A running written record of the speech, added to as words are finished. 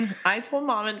I told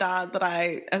mom and dad that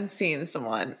I am seeing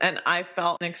someone, and I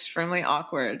felt extremely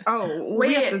awkward. Oh,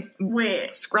 we have to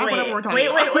scrap whatever we're talking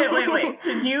about. Wait.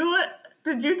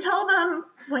 Did you tell them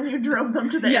when you drove them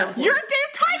to the airport? You're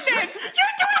Dave Tynan!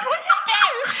 You're doing what you did!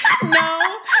 No.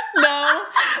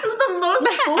 It was the most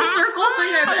full circle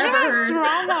thing I've ever heard.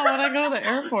 Drama when I go to the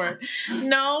airport.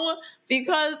 No,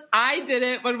 because I did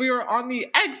it when we were on the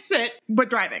exit. But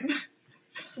driving.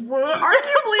 Well,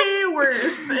 arguably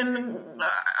worse and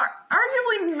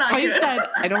arguably not good. I said,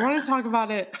 I don't want to talk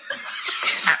about it.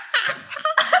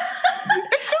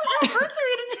 It's their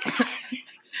anniversary today.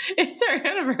 It's their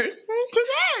anniversary?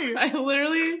 Today! I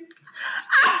literally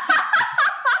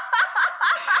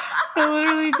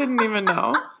didn't even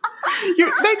know. They tell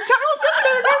us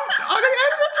yesterday on an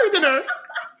anniversary dinner.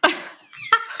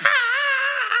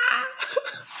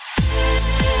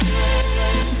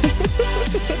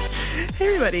 Hey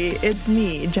everybody, it's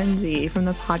me, Gen Z, from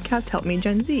the podcast Help Me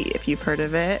Gen Z, if you've heard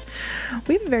of it.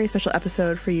 We have a very special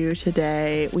episode for you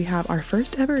today. We have our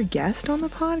first ever guest on the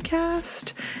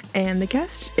podcast, and the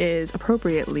guest is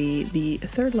appropriately the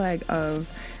third leg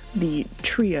of the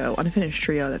trio, unfinished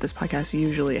trio that this podcast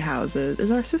usually houses,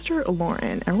 is our sister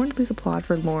Lauren. Everyone please applaud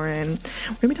for Lauren. We're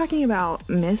going to be talking about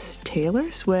Miss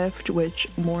Taylor Swift, which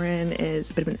Lauren is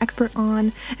a bit of an expert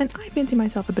on, and I fancy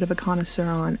myself a bit of a connoisseur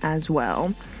on as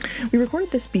well. We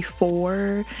recorded this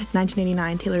before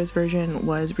 1989 Taylor's version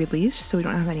was released, so we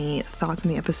don't have any thoughts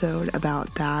in the episode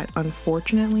about that,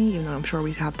 unfortunately, even though I'm sure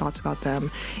we have thoughts about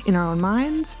them in our own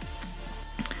minds.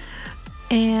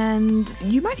 And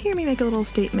you might hear me make a little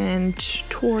statement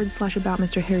towards/about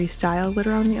Mr. Harry Styles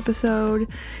later on in the episode.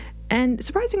 And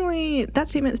surprisingly, that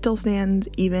statement still stands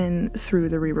even through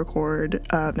the re-record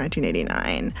of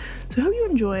 1989. So I hope you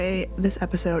enjoy this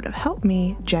episode of Help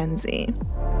Me Gen Z.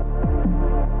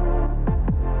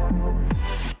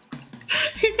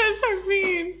 You guys are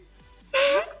mean.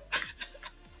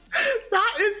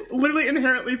 That is literally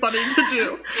inherently funny to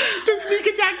do. To sneak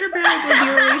attack your parents when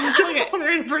you're on their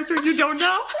anniversary you don't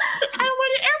know. I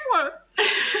went to airport.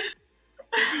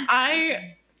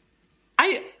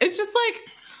 It's just like,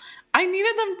 I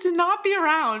needed them to not be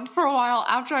around for a while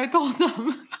after I told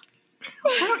them.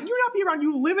 Why don't you not be around?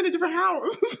 You live in a different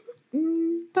house.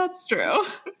 That's true.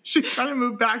 She's trying to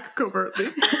move back covertly.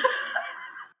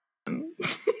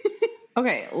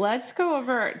 Okay, let's go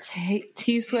over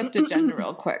T-Swift agenda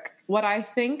real quick. What I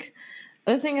think,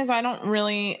 the thing is, I don't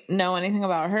really know anything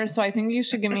about her, so I think you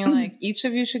should give me, each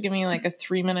of you should give me, a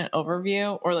 3-minute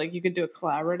overview, or, you could do it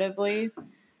collaboratively,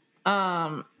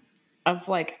 of,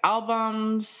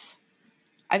 albums.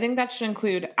 I think that should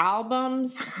include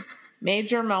albums,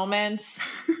 major moments,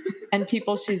 and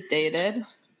people she's dated.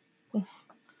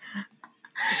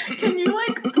 Can you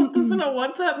put this in a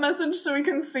WhatsApp message so we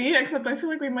can see? Except I feel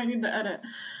like we might need to edit.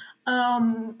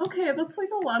 Okay, that's a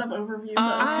lot of overview,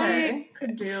 but okay,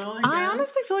 could do. I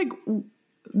honestly feel like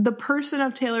the person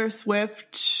of Taylor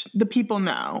Swift, the people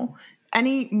know.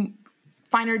 Any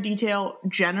finer detail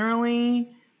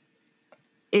generally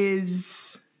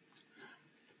is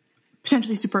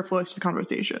potentially superfluous to the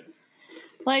conversation.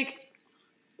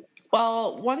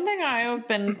 Well, one thing I've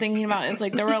been thinking about is,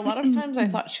 there were a lot of times I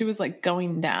thought she was,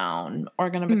 going down or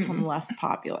going to become less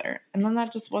popular. And then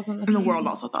that just wasn't the case. And the world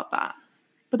also thought that.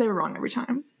 But they were wrong every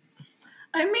time.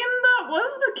 I mean, that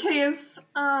was the case,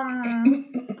 for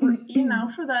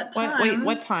that time. Wait,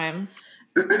 what time?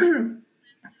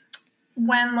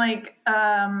 when,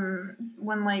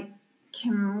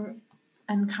 Kim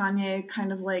and Kanye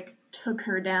kind of, took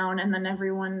her down, and then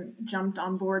everyone jumped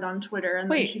on board on Twitter, and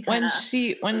then she kinda,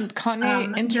 when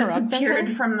Kanye interrupted disappeared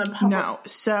her? from the public. No,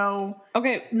 so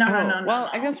okay, no. Well,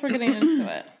 I guess we're getting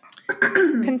into it.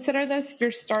 Consider this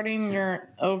you're starting your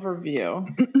overview.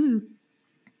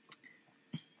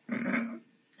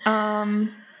 Go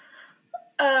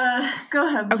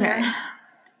ahead. Okay. Sarah.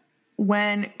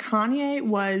 When Kanye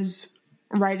was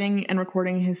writing and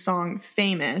recording his song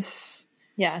 "Famous,"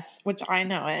 yes, which I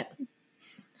know it.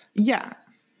 Yeah.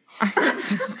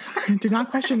 I do not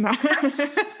question that.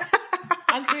 That's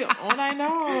what I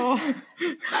know.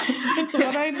 It's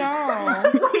what I know.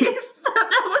 That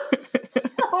was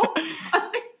so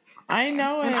funny. I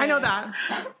know it. I know that.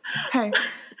 Hey.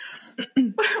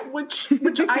 Which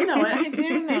I know it. I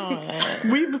do know it.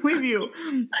 We believe you.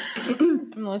 I'm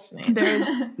listening. There's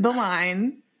the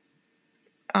line.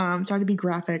 Sorry to be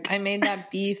graphic. I made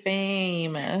that be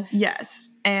famous. Yes.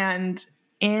 And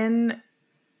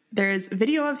there's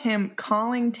video of him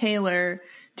calling Taylor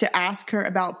to ask her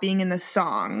about being in the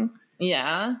song.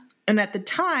 Yeah. And at the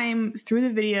time, through the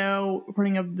video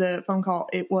recording of the phone call,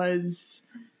 it was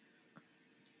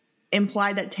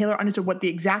implied that Taylor understood what the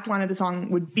exact line of the song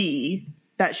would be,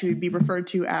 that she would be referred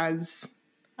to as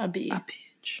a bee. A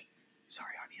bitch.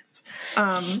 Sorry, audience.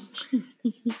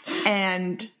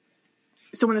 And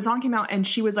so when the song came out and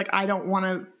she was like, I don't want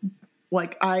to,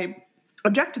 like, I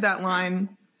object to that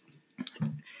line,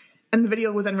 and the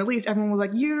video was then released, everyone was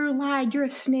like, you lied, you're a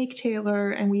snake,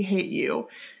 Taylor, and we hate you.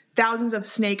 Thousands of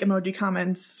snake emoji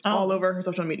comments all over her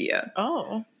social media.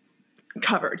 Oh.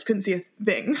 Covered. You couldn't see a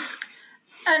thing.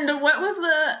 And what was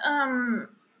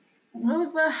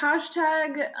the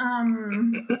hashtag?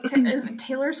 Is it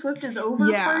Taylor Swift is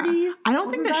over party? I don't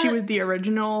think that she was the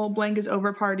original blank is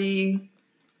over party.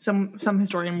 Some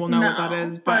historian will know what that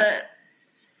is, but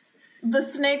the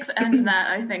snakes and that,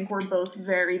 I think, were both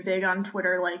very big on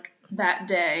Twitter, like, that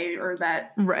day or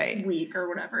that week or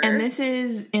whatever. And this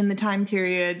is in the time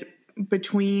period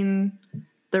between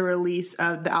the release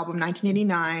of the album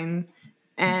 1989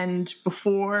 and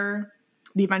before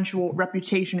the eventual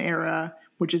Reputation era,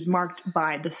 which is marked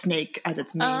by the snake as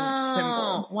its main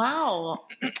symbol. Wow.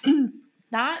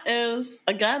 That is,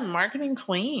 again, marketing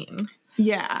queen.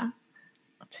 Yeah.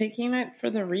 Taking it for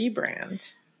the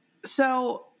rebrand.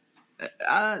 So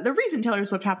the recent Taylor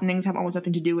Swift happenings have almost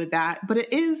nothing to do with that, but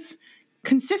it is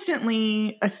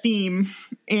consistently a theme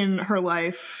in her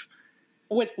life.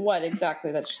 What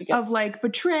exactly that she gets? Of, like,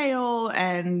 betrayal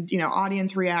and, you know,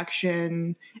 audience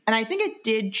reaction. And I think it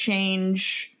did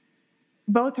change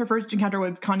both her first encounter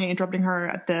with Kanye interrupting her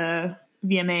at the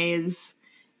VMAs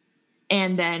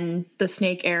and then the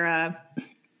Snake era.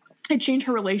 It changed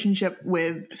her relationship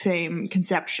with fame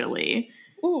conceptually.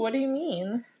 Ooh, what do you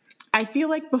mean? I feel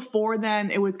like before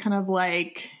then it was kind of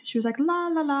like, she was like, la,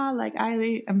 la, la, like,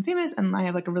 I am famous and I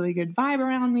have, like, a really good vibe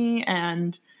around me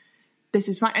and this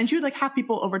is fine. And she would, like, have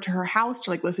people over to her house to,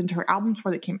 like, listen to her albums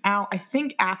before they came out. I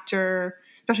think after,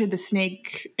 especially the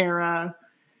Snake era,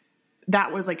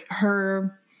 that was, like,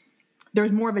 her, there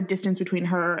was more of a distance between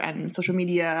her and social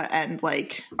media and,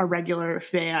 like, a regular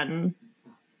fan.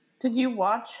 Did you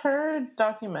watch her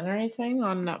documentary thing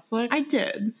on Netflix? I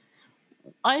did.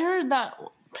 I heard that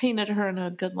painted her in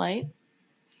a good light.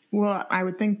 Well, I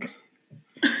would think...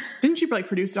 Didn't she, like,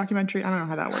 produce a documentary? I don't know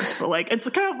how that works, but, like, it's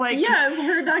kind of like... Yeah, it's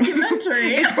her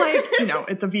documentary. It's like, you know,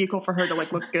 it's a vehicle for her to,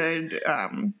 like, look good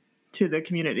to the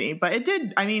community. But it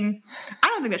did, I mean, I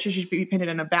don't think that she should be painted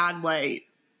in a bad light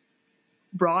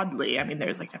broadly. I mean,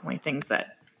 there's, like, definitely things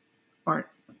that aren't,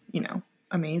 you know,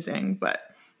 amazing, but...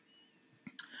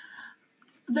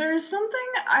 There's something,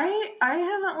 I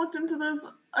haven't looked into this,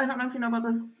 I don't know if you know about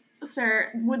this, Sarah,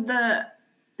 with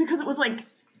because it was, like,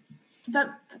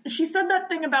 that she said that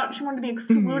thing about she wanted to be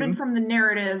excluded from the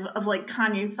narrative of, like,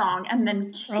 Kanye's song, and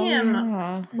then Kim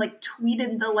like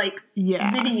tweeted the, like,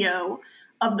 video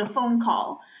of the phone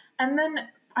call, and then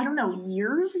I don't know,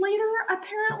 years later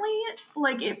apparently,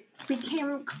 like, it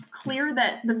became clear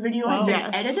that the video had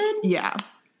been edited. Yeah.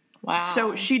 Wow.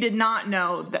 So she did not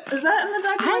know that. Is that in the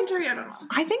documentary? I don't know.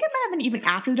 I think it might have been even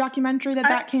after the documentary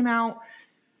that came out,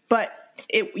 but.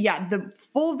 The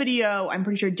full video, I'm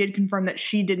pretty sure, did confirm that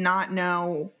she did not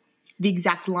know the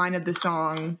exact line of the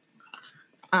song.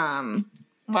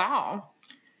 Wow.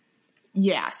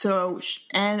 Yeah, so,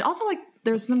 and also, like,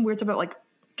 there's some weird stuff about, like,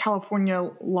 California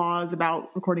laws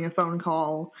about recording a phone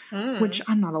call, which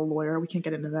I'm not a lawyer. We can't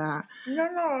get into that.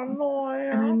 You're not a lawyer.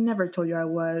 And I never told you I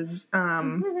was.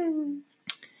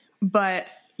 But,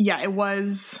 yeah, it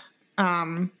was...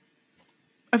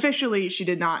 Officially, she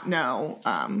did not know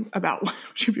about what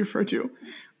should be referred to.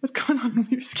 What's going on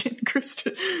with your skin,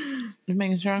 Kristen? Just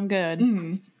making sure I'm good.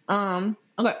 Mm-hmm.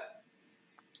 Okay.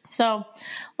 So,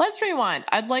 let's rewind.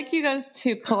 I'd like you guys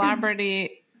to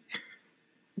collaboratively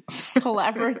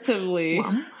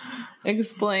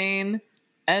explain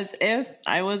as if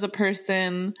I was a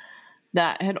person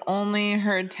that had only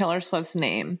heard Taylor Swift's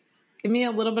name. Give me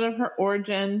a little bit of her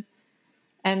origin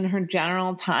and her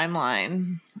general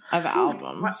timeline of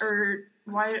albums.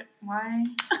 Why?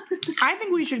 I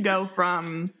think we should go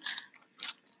from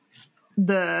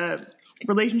the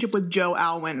relationship with Joe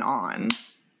Alwyn on.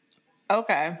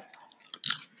 Okay.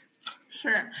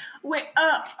 Sure. Wait,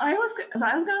 I was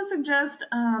going to suggest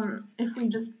if we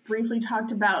just briefly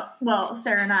talked about, well,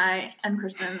 Sarah and I and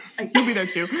Kristen. You'll be there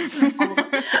too. All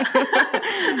of us.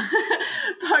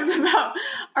 Talked about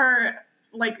our...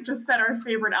 like, just said our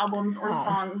favorite albums or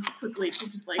songs quickly to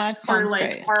just, like, or,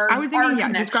 like, I was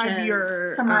thinking, describe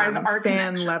your summarize our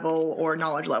fan connection. level or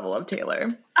knowledge level of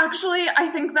Taylor. Actually, I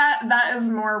think that is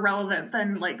more relevant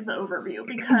than, like, the overview,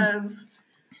 because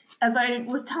as I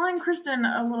was telling Kristen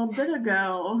a little bit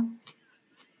ago,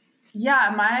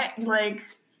 I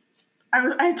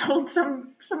told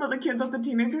some of the kids at the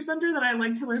teenager center that I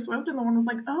like Taylor Swift, and the one was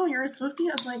like, oh, you're a Swiftie?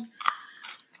 I was like,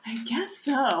 I guess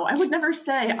so. I would never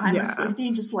say I'm a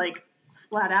Swiftie just like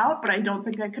flat out, but I don't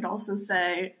think I could also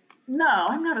say no,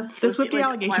 I'm not a Swiftie. The Swiftie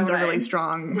allegations are really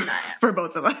strong for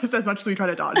both of us, as much as we try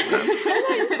to dodge them.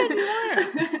 You said you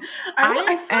weren't.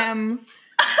 I am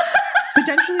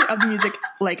potentially of music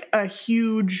like a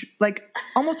huge, like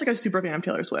almost like a super fan of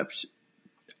Taylor Swift.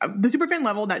 The super fan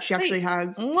level that she actually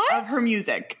has of her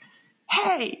music.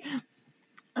 Hey!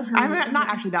 I'm not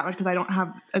actually that much because I don't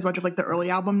have as much of like the early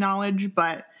album knowledge,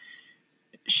 but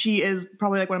she is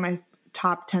probably like one of my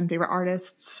top 10 favorite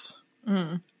artists.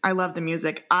 I love the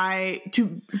music. And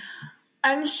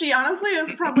she honestly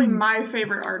is probably my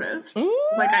favorite artist.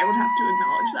 Like, I would have to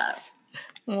acknowledge that.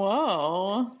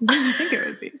 Whoa. What do you think it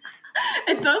would be?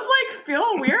 It does, like,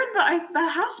 feel weird, but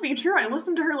that has to be true. I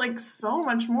listen to her, like, so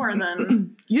much more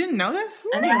than... You didn't know this?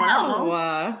 Anyone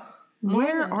else.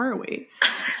 Where are we?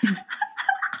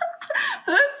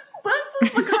 This was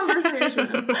the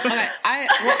conversation. Okay, I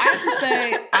have to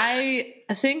say,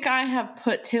 I think I have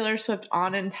put Taylor Swift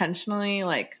on intentionally,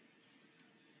 like,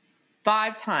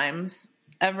 5 times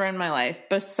ever in my life,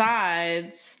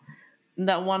 besides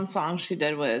that one song she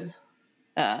did with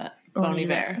Bon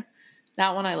Iver.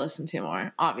 That one I listen to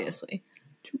more, obviously.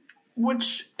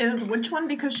 Which one?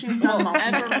 Because she's done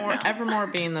Evermore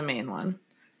being the main one.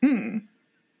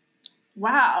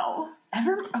 Wow.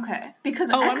 Okay. Because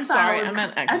I'm sorry. I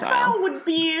meant Exile. Exile would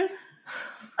be...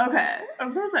 Okay. I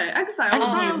was going to say,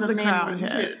 Exile would be the main one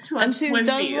to us and she Swifties.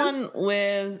 does one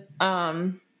with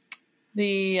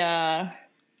the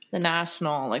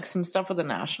National, like some stuff with the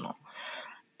National.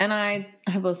 And I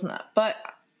have listened to that. But...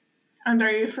 And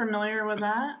are you familiar with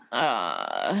that?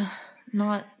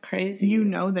 Not crazy. You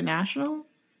know the National?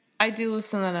 I do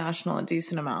listen to the National a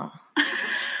decent amount.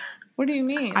 What do you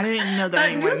mean? I didn't know that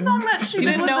anyone... New song that she you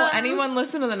did didn't know anyone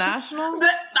listened to the National?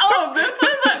 This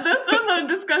is a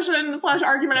discussion /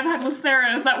 argument I've had with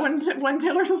Sarah, is that when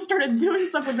Taylor Swift started doing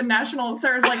stuff with the National,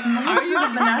 Sarah's like, no one's heard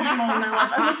of the National in their life.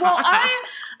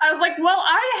 I was like,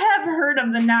 I have heard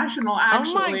of the National,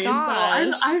 actually. Oh my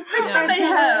gosh. So I think that they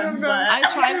have, but... I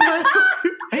tried to...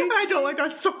 I don't like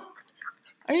that song.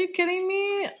 Are you kidding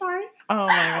me? Sorry. Oh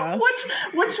my gosh.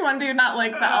 Which one do you not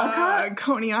like? The Alcott?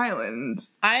 Coney Island.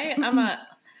 I am a...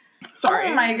 Sorry.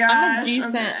 Oh my gosh. I'm a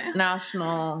decent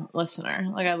National listener.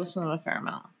 Like, I listen to them a fair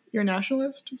amount. You're a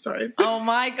nationalist? I'm sorry. Oh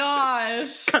my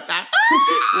gosh. Cut that.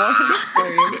 No,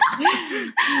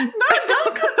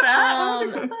 don't cut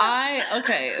that.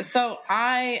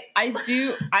 I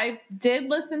did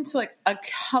listen to like a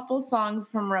couple songs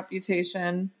from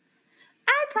Reputation.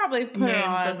 I'd probably put it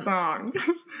on the song.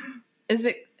 Is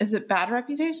it Bad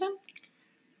Reputation?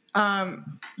 No.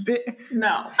 Is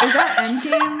that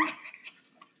Endgame?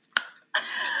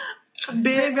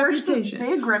 Big reputation.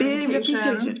 Big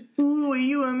reputation. Ooh,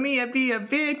 you and me, it'd be a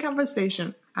big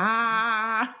conversation.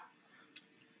 Okay.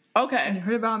 You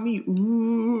heard about me.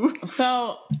 Ooh.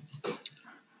 So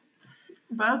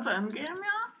that's Endgame, yeah?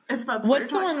 If that's what's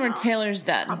the one where Taylor's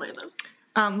dead? Probably it is.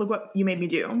 Look What You Made Me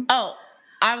Do. Oh,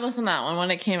 I listened to that one when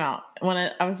it came out.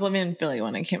 I was living in Philly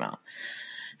when it came out.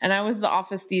 And I was the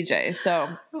office DJ, so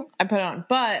I put it on.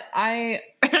 But I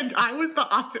was the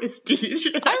office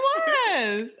DJ. I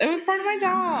was. It was part of my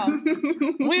job.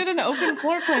 We had an open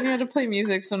floor plan. You had to play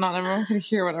music, so not everyone could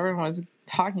hear what everyone was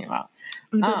talking about.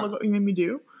 Look What You Made Me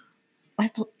Do? I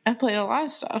played a lot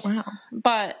of stuff. Wow.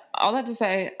 But all that to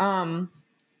say,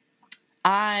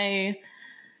 I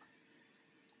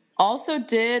also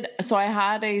did. So I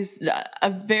had a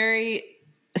very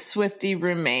Swiftie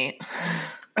roommate.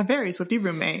 A very Swiftie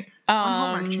roommate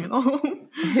on Hallmark Channel.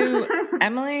 Who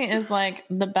Emily is like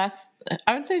the best.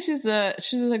 I would say she's a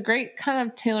great kind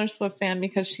of Taylor Swift fan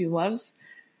because she loves.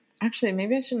 Actually,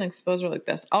 maybe I shouldn't expose her like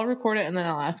this. I'll record it and then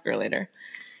I'll ask her later.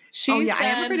 I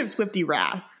am afraid of Swiftie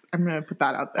wrath. I'm gonna put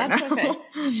that out there. That's now. Okay.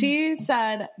 She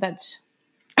said that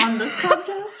on this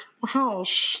podcast. Wow,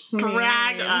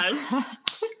 drag us.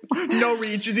 No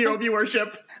reach, 0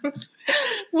 viewership.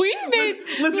 We made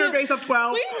listener base of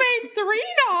 12. We made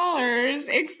 $3.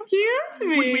 Excuse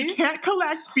me, which we can't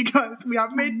collect because we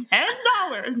have made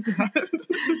 $10.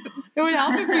 It would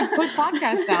help if we put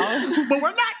podcasts out, but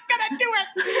we're not gonna do it.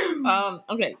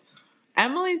 Okay.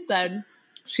 Emily said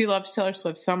she loves Taylor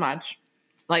Swift so much.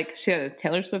 Like, she had a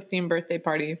Taylor Swift themed birthday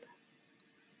party.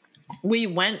 We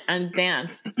went and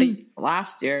danced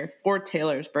last year for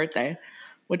Taylor's birthday,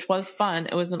 which was fun.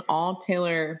 It was an all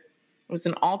Taylor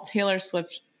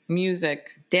Swift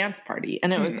music dance party,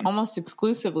 and it was almost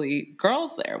exclusively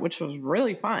girls there, which was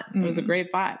really fun. It was a great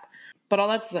vibe. But all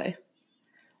that to say,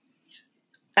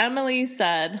 Emily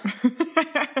said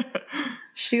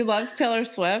she loves Taylor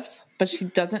Swift, but she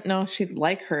doesn't know if she'd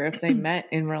like her if they met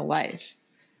in real life.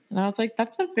 And I was like,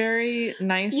 that's a very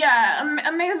nice... Yeah,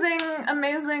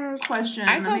 amazing question.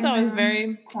 I thought that was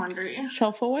very quandary.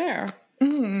 self-aware.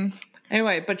 Mm.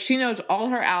 Anyway, but she knows all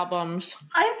her albums.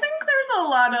 I think there's a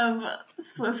lot of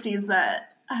Swifties that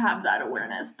have that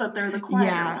awareness, but they're the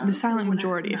quieter ones. The silent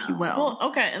majority, if you will. Well,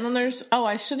 okay, and then there's... Oh,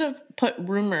 I should have put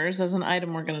rumors as an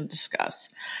item we're going to discuss.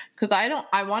 Because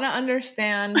I want to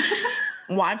understand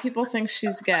why people think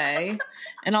she's gay,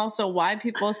 and also why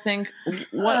people think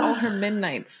what all her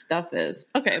midnight stuff is.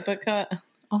 Okay, but...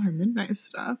 all her midnight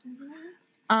stuff?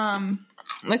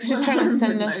 Like she's trying to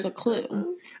send us a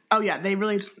clue. Oh yeah, they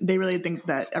really think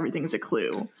that everything's a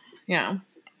clue. Yeah.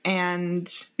 And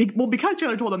because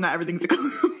Taylor told them that everything's a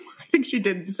clue, I think she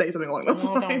did say something along those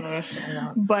lines.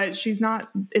 But it's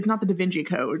not the Da Vinci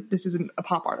Code. This isn't a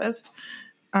pop artist.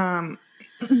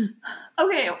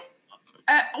 Okay.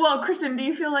 Well, Kristen, do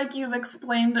you feel like you've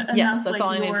explained enough? Yes, that's all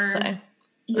I need to say.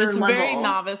 It's very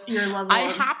novice. Your level I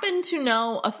happen to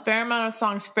know a fair amount of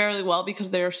songs fairly well because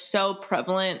they are so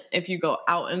prevalent if you go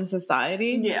out in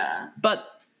society. Yeah.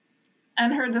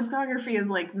 And her discography is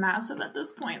like massive at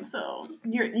this point, so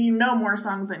you know more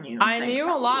songs than you. I knew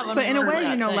probably. A lot, but in a way,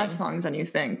 you know less songs than you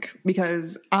think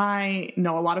because I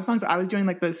know a lot of songs. But I was doing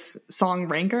like this song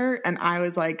ranker, and I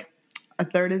was like, a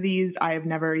third of these I have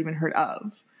never even heard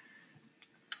of.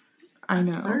 I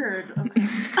know. Third. Okay.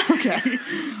 Okay.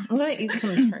 I'm gonna eat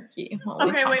some turkey.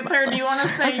 Okay, wait, Sarah. Do you want to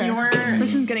say your?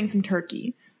 Kristen's getting some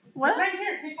turkey. What? It's right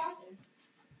here. Keep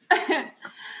talking.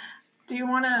 Do you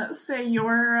want to say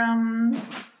your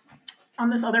on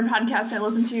this other podcast I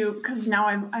listened to? Because now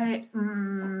I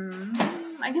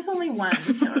guess only one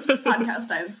Taylor Swift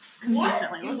podcast I've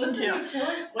consistently listened to.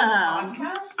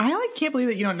 I can't believe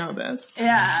that you don't know this.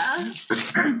 Yeah.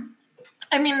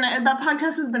 I mean, that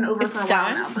podcast has been over for a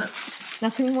while now, but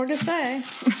nothing more to say.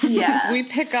 Yeah. We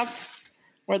pick up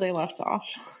where they left off.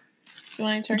 You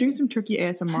want any turkey? We're doing some turkey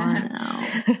ASMR now.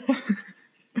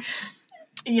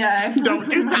 Yeah, I don't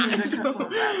do that.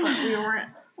 But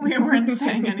we weren't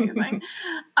saying anything.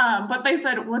 But they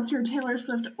said, "What's your Taylor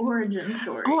Swift origin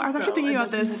story?" Oh, I was actually thinking about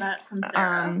this. That from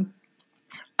Sarah.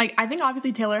 I think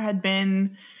obviously Taylor had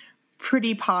been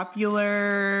pretty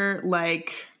popular.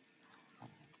 Like,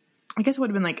 I guess it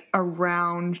would have been like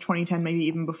around 2010, maybe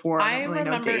even before. I don't really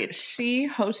know dates. She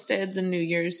hosted the New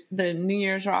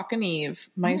Year's Rockin' Eve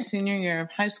my senior year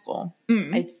of high school.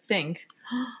 I think.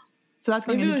 So that's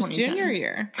going maybe into it was 2010. junior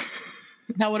year.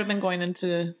 That would have been going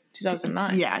into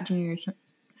 2009. Yeah, junior year.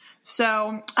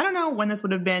 So I don't know when this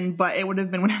would have been, but it would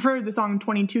have been whenever the song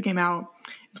 22 came out.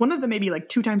 It's one of the maybe like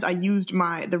 2 times I used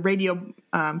the radio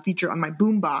feature on my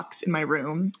boombox in my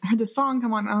room. I heard this song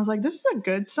come on, and I was like, "This is a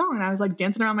good song." And I was like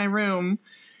dancing around my room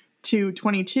to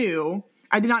 22.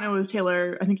 I did not know it was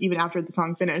Taylor. I think even after the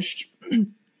song finished,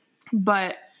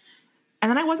 And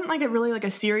then I wasn't really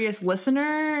a serious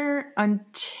listener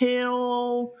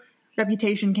until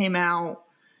Reputation came out,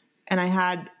 and I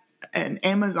had an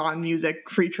Amazon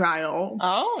Music free trial.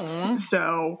 Oh.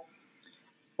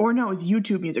 Or no, it was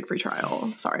YouTube Music free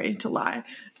trial. Sorry to lie.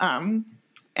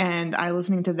 And I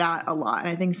listening to that a lot. And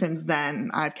I think since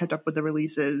then I've kept up with the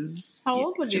releases. How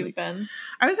old would you have been?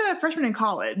 I was a freshman in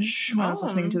college when I was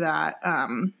listening to that.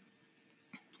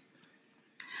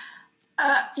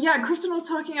 Yeah, Kristen was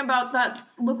talking about that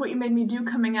Look What You Made Me Do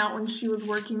coming out when she was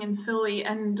working in Philly,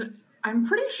 and I'm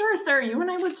pretty sure, Sarah, you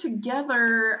and I were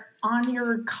together on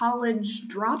your college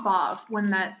drop-off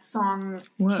when that song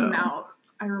came out,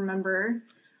 I remember.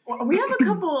 We have a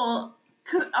couple...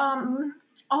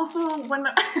 Also, when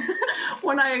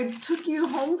I took you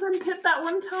home from Pitt that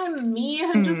one time, Me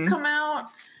had just come out.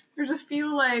 There's a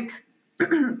few,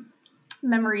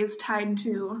 memories tied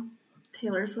to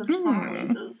Taylor Swift song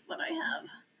releases that I have.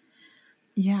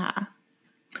 Yeah.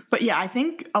 But yeah, I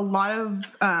think a lot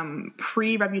of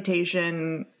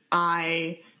pre-Reputation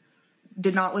I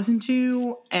did not listen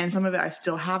to, and some of it I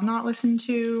still have not listened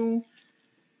to.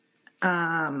 But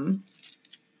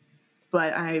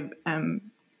I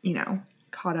am,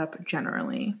 caught up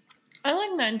generally. I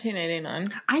like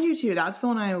 1989. I do too. That's the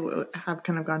one I have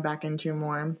kind of gone back into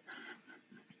more.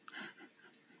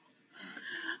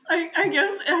 I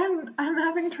guess I'm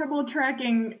having trouble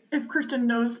tracking if Kristen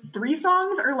knows 3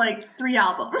 songs or 3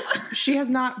 albums. She has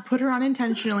not put her on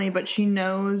intentionally, but she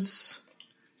knows.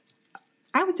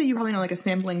 I would say you probably know a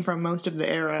sampling from most of the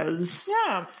eras.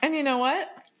 Yeah, and you know what?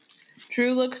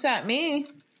 Drew Looks at Me.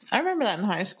 I remember that in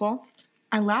high school.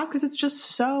 I laugh because it's just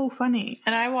so funny.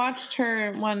 And I watched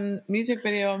her one music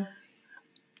video.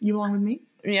 You Belong With Me?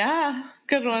 Yeah,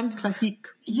 good one. Classique.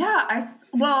 Yeah, I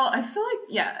feel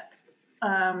like,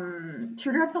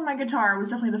 Teardrops on My Guitar was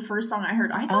definitely the first song I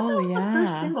heard. I thought that was the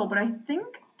first single, but I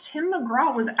think Tim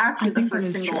McGraw was actually the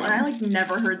first single, and I like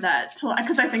never heard that till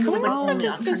because I think it was like only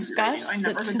on country radio. I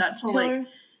never heard that till like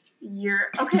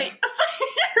year. Okay,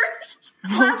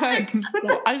 plastic. Okay.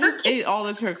 Well, I just ate all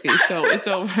the turkey, so it's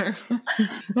over.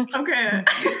 Okay. I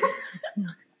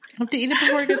have to eat it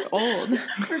before it gets old.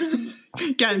 We're just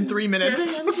Again, 3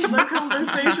 minutes. getting into the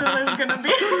conversation there's gonna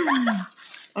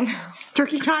be.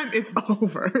 Turkey time is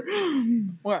over.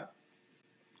 What?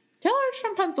 Taylor's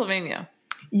from Pennsylvania.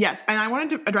 Yes, and I wanted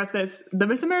to address this. The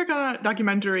Miss Americana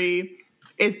documentary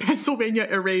is Pennsylvania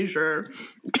erasure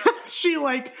because she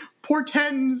like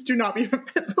portends to not be from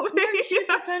Pennsylvania.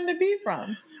 Pretend to be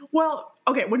from. Well,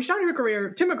 okay, when she started her career,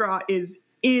 Tim McGraw is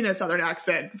in a Southern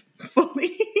accent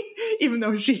fully, even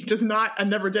though she does not and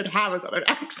never did have a Southern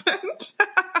accent.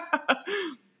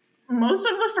 Most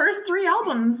of the first 3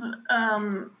 albums,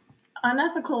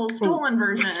 Unethical, Stolen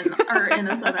version, are in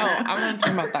a Southern accent. I'm going to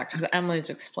talk about that because Emily's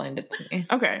explained it to me.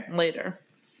 Okay. Later.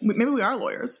 Maybe we are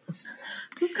lawyers.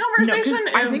 This conversation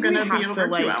I is think going we to be have over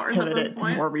to 2 hours at pivot this it to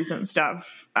point. more recent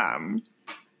stuff.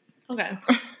 Okay.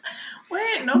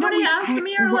 Wait, nobody asked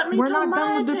me or let me We're tell not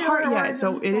done with the Taylor part yet, origin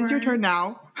so it is your story. turn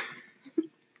now.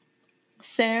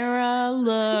 Sarah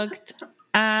looked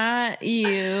at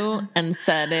you and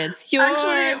said, "It's your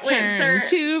turn sir.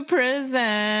 to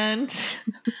present."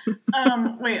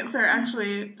 Wait, sir.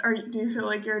 Actually, do you feel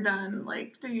like you're done?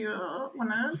 Like, do you want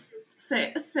to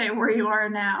say where you are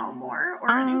now more or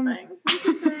anything?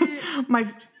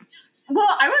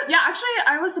 Well,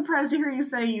 I was surprised to hear you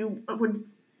say you would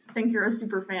think you're a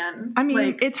super fan. I mean,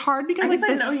 like, it's hard because like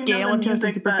the scale of Taylor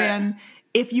Swift super fan.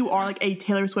 If you are like a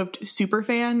Taylor Swift super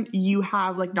fan, you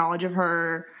have like knowledge of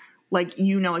her, like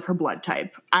like her blood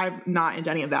type. I'm not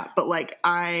into any of that, but like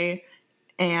I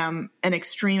am an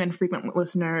extreme and frequent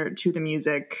listener to the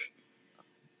music,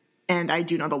 and I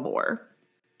do know the lore.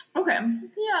 Okay.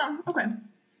 Yeah. Okay.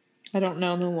 I don't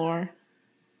know the lore.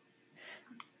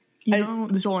 You know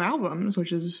the stolen albums,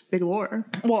 which is big lore.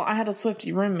 Well, I had a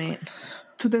Swiftie roommate.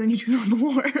 So then you do know the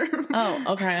lore. Oh,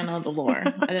 okay. I know the lore. I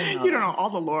didn't know. You don't know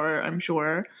all the lore, I'm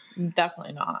sure.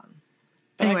 Definitely not.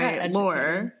 But anyway,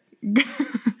 lore.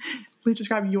 Please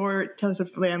describe your Taylor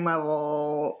Swift fan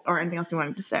level or anything else you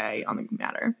wanted to say on the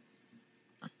matter.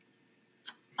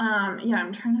 Yeah,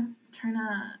 I'm trying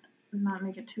to not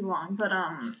make it too long, but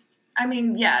I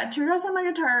mean, yeah, Teardrops on My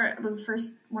Guitar was the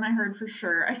first one I heard for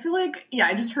sure. I feel like, yeah,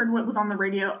 I just heard what was on the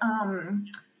radio.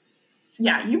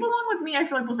 Yeah, You Belong With Me, I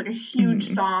feel like was like a huge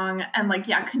song and like,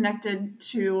 yeah, connected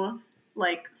to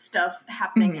like stuff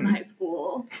happening in high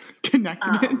school.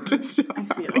 Connected to stuff I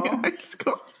feel. happening in high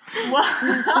school.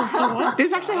 Well,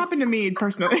 this actually happened to me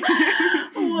personally.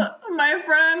 my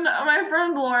friend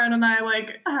Lauren and I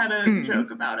like had a joke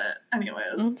about it.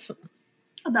 Anyways,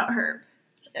 about her.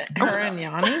 Her and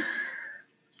Yanni?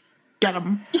 Get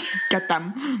them. Get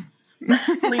them.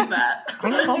 Leave that.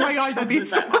 Oh my god, that'd be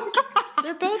so...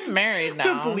 They're both married now. To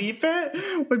bleep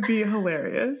it would be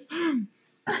hilarious.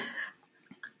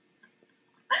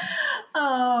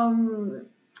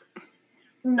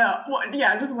 No, well,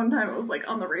 yeah, just one time it was like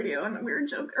on the radio and we were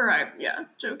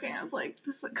joking. I was like,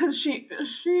 because she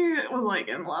was like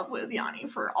in love with Yanni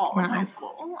for all of high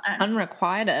school. And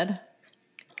unrequited.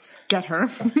 Get her.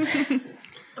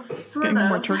 Sort Getting of.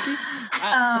 more turkey?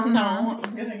 No,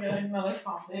 I'm gonna get another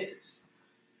coffee.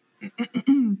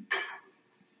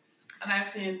 And I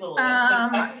have to use the lid.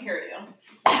 I can hear you.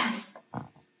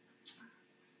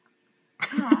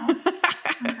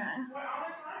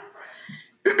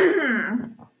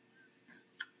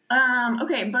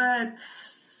 Okay, but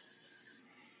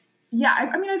yeah,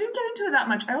 I mean, I didn't get into it that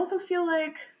much. I also feel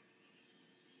like,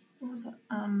 what was that?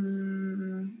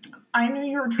 I Knew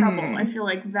You Were Trouble. I feel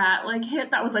like that like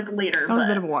hit. That was like later. That was a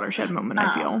bit of a watershed moment,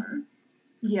 I feel.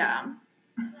 Yeah.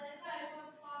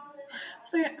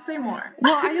 Say more.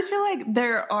 Well, I just feel like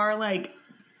there are like,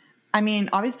 I mean,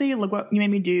 obviously, Look What You Made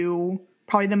Me Do,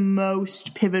 probably the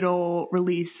most pivotal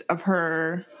release of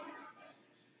her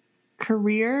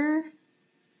career.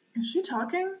 Is she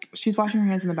talking? She's washing her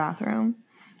hands in the bathroom.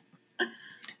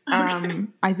 Okay.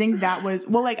 I think that was,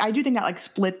 well, like, I do think that like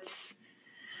splits,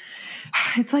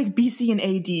 it's like BC and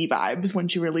AD vibes when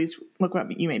she released Look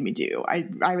What You Made Me Do. I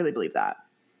really believe that.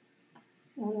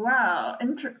 Wow. Are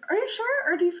you sure?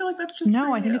 Or do you feel like that's just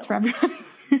No, I think it's for everybody.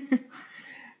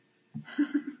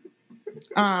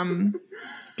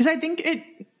 Because I think it,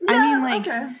 I mean, like,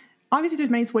 obviously there's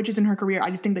many switches in her career.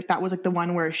 I just think that was like the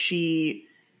one where she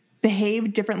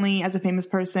behaved differently as a famous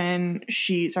person.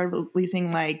 She started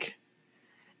releasing like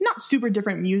not super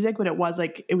different music, but it was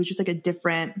just like a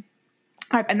different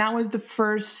type. And that was the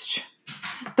first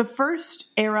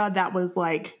era that was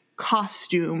like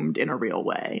costumed in a real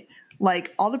way.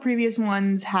 Like, all the previous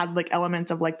ones had, like,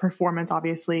 elements of, like, performance,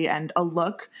 obviously, and a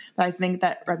look. But I think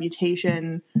that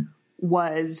Reputation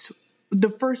was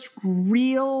the first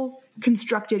real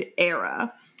constructed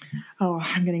era. Oh,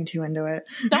 I'm getting too into it.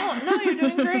 No, you're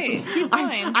doing great. Keep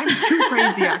going. I'm too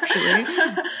crazy, actually.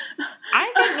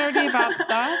 I get nerdy about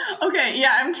stuff. Okay,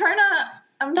 yeah, I'm trying to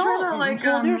like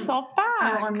hold yourself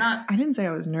back. No, I'm not. I didn't say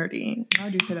I was nerdy. Why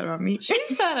would you say that about me? She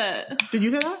said it. Did you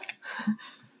say that?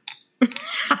 No.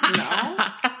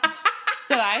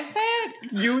 Did I say it?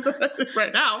 You said it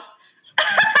right now.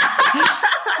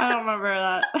 I don't remember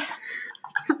that.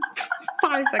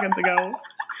 5 seconds ago.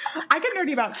 I get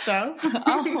nerdy about stuff.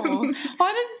 Oh. Well,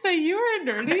 I didn't say you were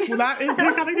nerdy. Well, that is the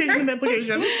connotation and the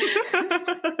implication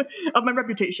of my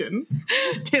reputation.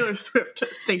 Taylor Swift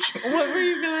station. What were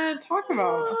you going to talk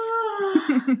about?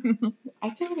 I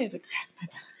think we need to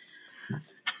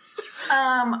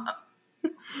grab my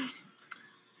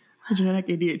Genetic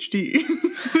ADHD.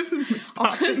 This is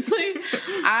honestly,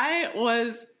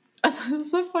 this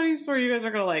is a funny story you guys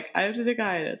are going to like. I have to take a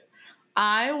hiatus.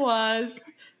 I was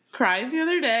crying the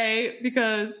other day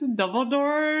because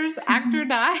Dumbledore's actor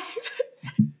died.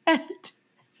 And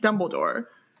Dumbledore.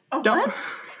 Oh, what?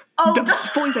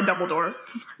 Fully said Dumbledore.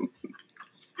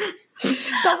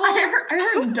 I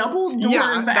heard Dumbledore's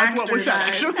yeah, that's actor what was said, died.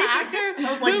 actually. The actor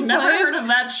I was like, never heard of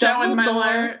that show in my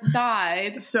life.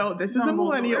 Died. So this is a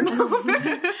millennial.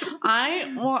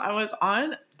 I was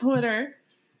on Twitter,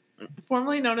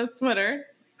 formerly known as Twitter.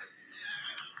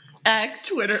 X.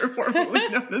 Twitter, formerly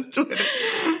known as Twitter.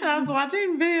 And I was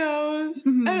watching videos,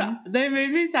 and they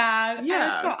made me sad.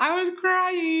 Yeah. And so I was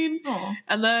crying. Aww.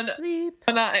 And then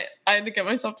when I had to get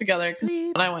myself together, because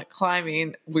when I went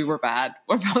climbing, we were bad.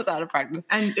 We're both out of practice.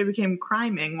 And it became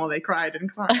criming while they cried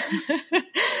and climbed.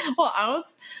 Well,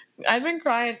 I'd been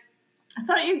crying. I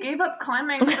thought you gave up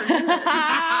climbing for good.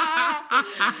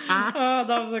 Oh,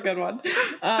 that was a good one.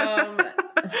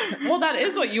 Well, that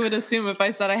is what you would assume if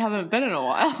I said I haven't been in a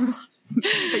while.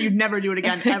 That you'd never do it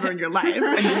again ever in your life,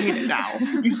 and you hate it now.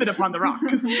 You spit upon the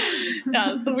rocks.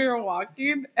 Yeah, so we were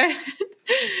walking, and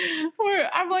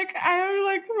I'm like,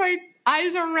 my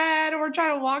eyes are red, and we're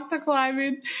trying to walk to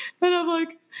climbing, and I'm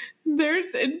like, there's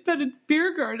Independence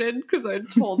Beer Garden, because I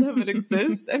told him it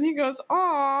exists, and he goes,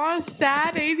 aw,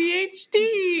 sad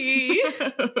ADHD.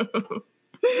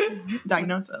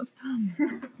 Diagnosis.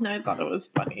 I thought it was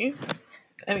funny.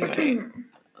 Anyway,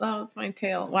 that was my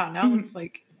tale. Wow, now it looks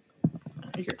like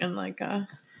you're in like a...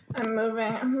 I'm moving.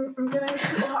 I'm getting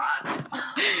too hot.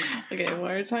 Okay,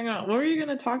 what were you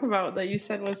going to talk about that you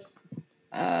said was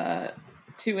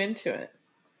too into it?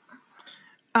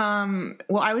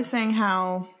 Well, I was saying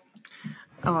how...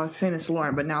 Oh, I was saying this to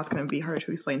Lauren, but now it's going to be hard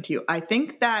to explain to you. I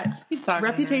think that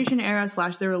Reputation era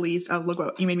 / the release of Look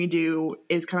What You Made Me Do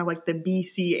is kind of like the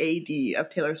BCAD of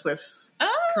Taylor Swift's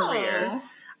career.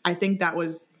 I think that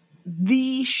was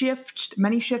the shift.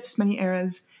 Many shifts, many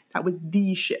eras. That was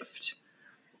the shift.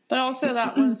 But also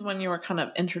that was when you were kind of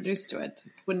introduced to it,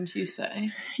 wouldn't you say?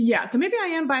 Yeah, so maybe I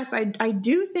am biased, but I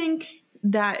do think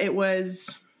that it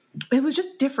was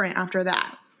just different after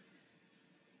that.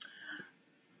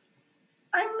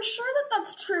 I'm sure that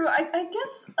that's true. I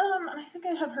guess, and I think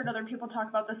I have heard other people talk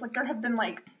about this. Like, there have been,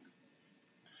 like,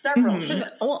 several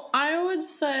shifts. Well, I would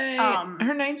say her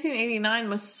 1989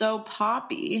 was so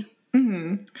poppy.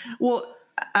 Mm-hmm. Well,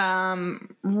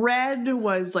 Red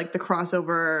was, like, the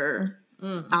crossover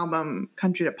album,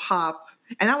 country to pop.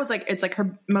 And that was, like, it's, like,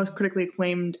 her most critically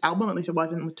acclaimed album. At least it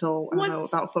wasn't until, I don't know,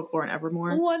 about Folklore and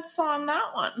Evermore. What's on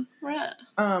that one? Red.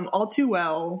 All Too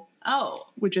Well. Oh.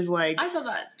 Which is like... I thought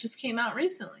that just came out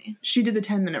recently. She did the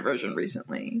 10-minute version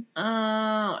recently.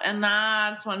 Oh, and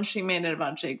that's when she made it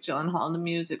about Jake Gyllenhaal in the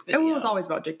music video. It was always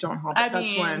about Jake Gyllenhaal, but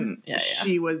that's when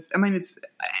she was... I mean, it's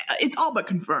all but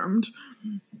confirmed.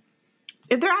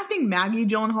 If they're asking Maggie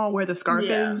Gyllenhaal where the scarf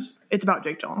is, it's about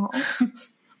Jake Gyllenhaal.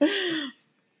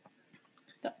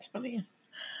 That's funny.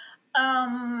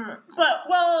 But,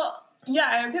 well,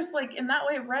 yeah, I guess, like, in that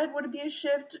way, Red would be a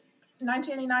shift.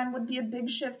 1989 would be a big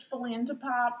shift fully into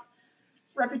pop.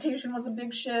 Reputation was a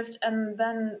big shift, and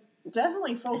then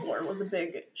definitely Folklore was a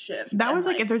big shift. That was,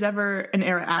 like, if there's ever an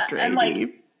era after AD,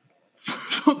 like,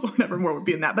 Folklore and Evermore would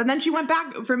be in that. But then she went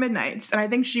back for Midnights, and I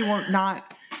think she won't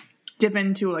not dip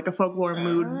into, like, a folklore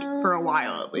mood for a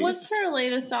while, at least. What's her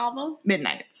latest album?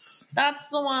 Midnights. That's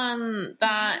the one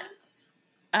that...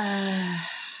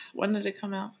 when did it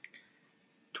come out?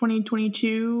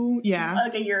 2022, yeah.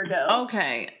 Like a year ago.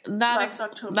 Okay. Last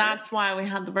October. That's why we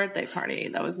had the birthday party.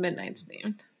 That was Midnight's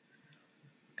themed.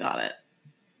 Got it.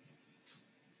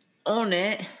 Own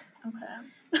it.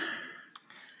 Okay.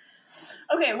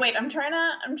 Okay, wait, I'm trying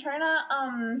to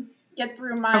get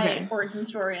through my origin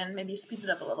story and maybe speed it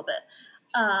up a little bit.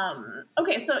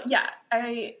 Okay, so yeah,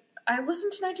 I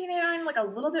listened to 1989 like a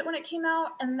little bit when it came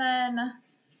out, and then,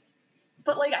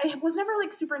 but like I was never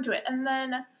like super into it, and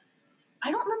then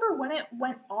I don't remember when it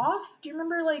went off. Do you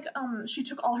remember like she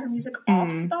took all her music off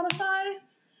Spotify,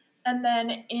 and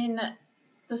then in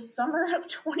the summer of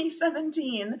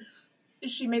 2017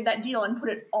 she made that deal and put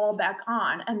it all back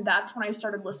on, and that's when I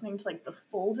started listening to like the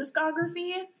full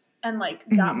discography and like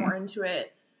got more into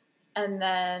it. And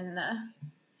then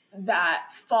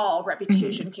that fall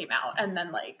Reputation came out, and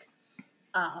then like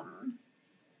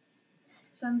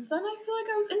since then I feel like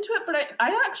I was into it, but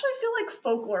I actually feel like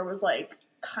Folklore was like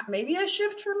maybe a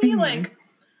shift for me, like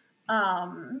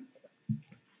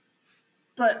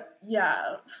but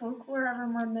yeah, Folklore,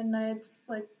 Evermore, Midnights,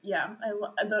 like yeah,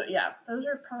 those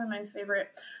are probably my favorite.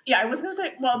 Yeah, I was gonna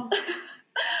say, well,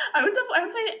 I would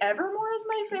say Evermore is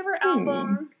my favorite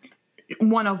album.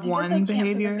 One of one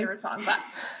behavior. Favorite song, but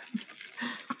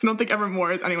I don't think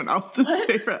Evermore is anyone else's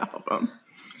favorite album.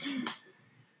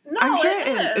 No, I'm sure it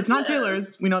is. It's not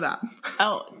Taylor's. We know that.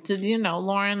 Oh, did you know,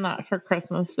 Lauren, that for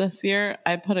Christmas this year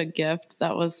I put a gift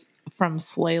that was from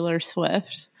Taylor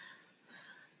Swift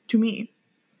to me?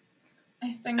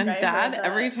 I think. And Dad,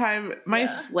 every time my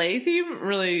sleigh theme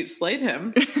really slayed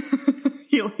him.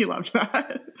 he loved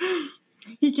that.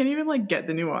 He can't even like get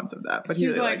the nuance of that, but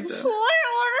he's really like Taylor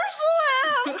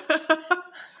Swift.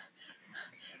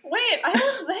 Wait, I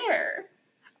was there.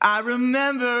 I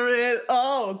remember it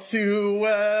all too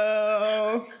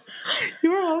well.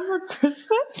 You were home for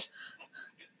Christmas?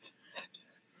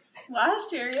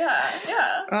 Last year,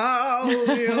 yeah. I'll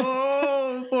be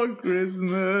home for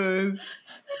Christmas.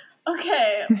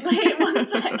 Okay, wait 1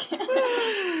 second.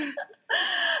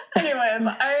 Anyways,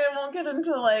 I won't get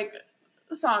into like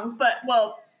songs, but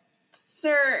well,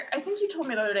 Sarah, I think you told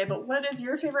me the other day, but what is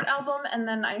your favorite album? And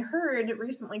then I heard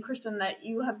recently, Kristen, that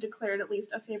you have declared at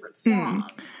least a favorite song.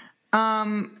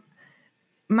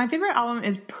 My favorite album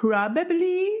is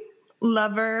probably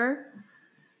Lover.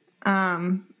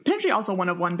 Potentially also One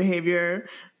of One Behavior.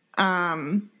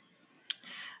 Actually,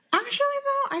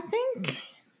 though, I think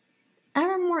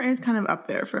Evermore is kind of up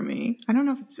there for me. I don't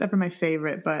know if it's ever my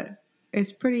favorite, but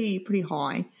it's pretty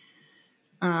high.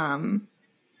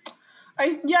 I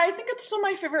think it's still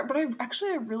my favorite, but I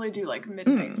really do like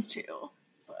Midnights too.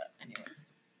 But anyways,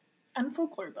 and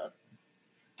Folklore, but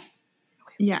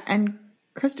okay. Yeah, and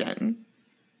Kristen.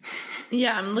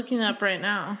 Yeah, I'm looking up right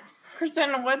now.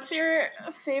 Kristen, what's your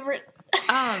favorite?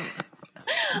 I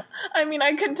mean,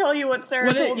 I could tell you what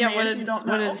Sarah told me. What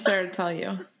did Sarah tell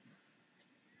you?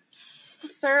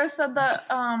 Sarah said that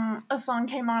a song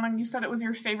came on and you said it was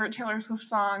your favorite Taylor Swift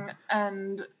song,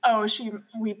 and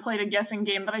we played a guessing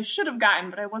game that I should have gotten,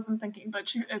 but I wasn't thinking.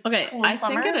 But I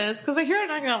think it is, because I hear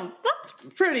it and I go, that's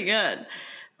pretty good.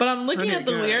 But I'm looking at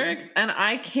the lyrics and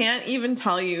I can't even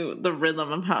tell you the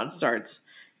rhythm of how it starts.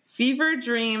 Fever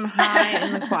dream high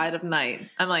in the quiet of night.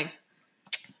 I'm like,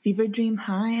 fever dream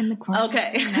high in the quiet of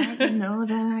night. You know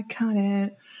that I caught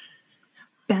it.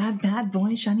 Bad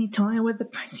boy, shiny toy with the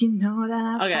price, you know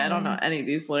that I don't know any of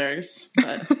these lyrics,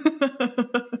 but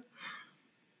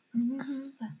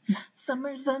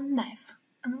summer's a knife.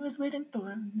 I'm always waiting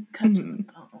for cut to the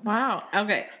bone. Wow.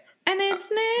 Okay. And it's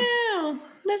new.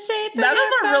 The shape that of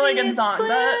is a really good song.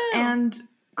 And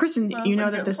Kristen, you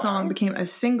know that the song became a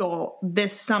single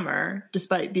this summer,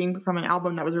 despite being from an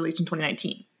album that was released in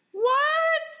 2019.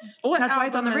 What? That's why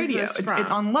it's on the radio.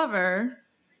 It's on Lover.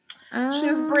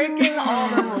 She's breaking all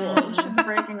the rules.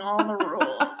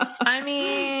 I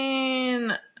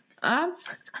mean,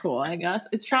 that's cool, I guess.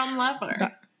 It's from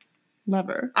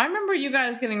Lover. I remember you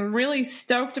guys getting really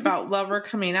stoked about Lover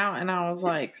coming out, and I was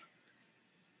like,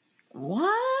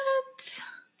 what?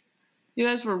 You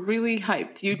guys were really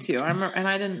hyped, you two. I remember, and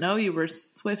I didn't know you were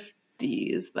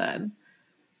Swifties then.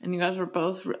 And you guys were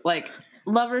both like,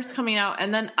 Lover's coming out,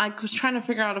 and then I was trying to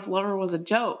figure out if Lover was a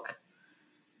joke.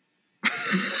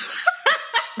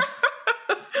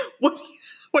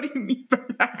 What do you mean by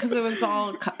that? Because it was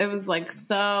like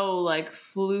so like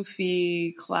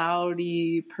floofy,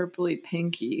 cloudy, purpley,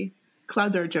 pinky.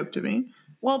 Clouds are a joke to me.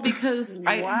 Well, because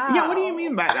yeah, what do you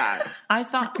mean by that? I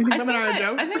thought you think a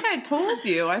joke? I think I told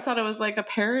you. I thought it was like a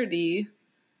parody.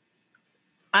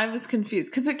 I was confused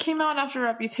because it came out after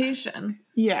Reputation.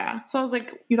 Yeah. So I was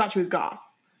like, you thought she was goth.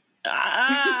 You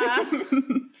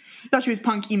thought she was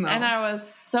punk emo. And I was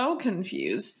so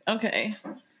confused. Okay.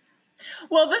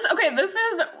 Well, this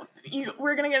is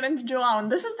we're gonna get into Joe Alwyn.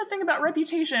 This is the thing about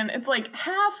Reputation. It's like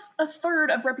a third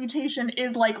of Reputation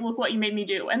is like, look what you made me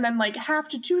do, and then like half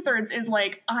to 2/3 is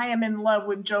like, I am in love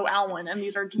with Joe Alwyn, and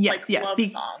these are just love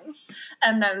songs.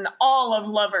 And then all of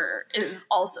Lover is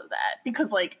also that,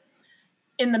 because like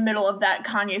in the middle of that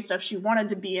Kanye stuff, she wanted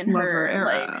to be in her era.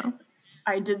 Like,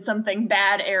 I did something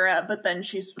bad era, but then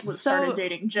she started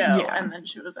dating Joe, and then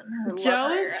she was in her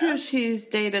Joe is era. who she's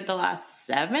dated the last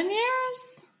 7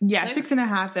 years? Yeah,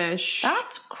 6.5-ish.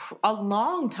 That's a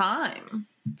long time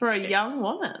for a young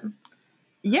woman.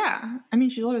 Yeah. I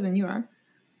mean, she's older than you are.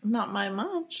 Not by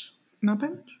much. Not by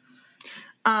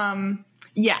much.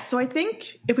 Yeah, so I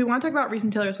think if we want to talk about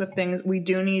recent Taylor Swift things, we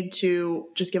do need to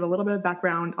just give a little bit of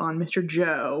background on Mr.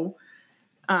 Joe.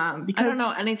 Because I don't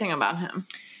know anything about him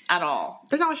at all.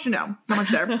 There's not much to know. Not much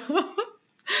there.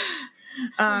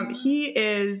 He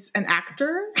is an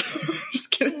actor.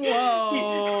 Just kidding.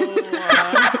 Whoa.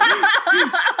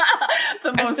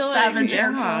 The most savage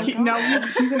air quotes.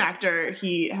 He's an actor.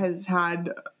 He has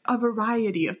had a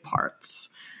variety of parts.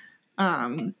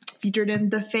 Featured in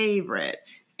The Favorite,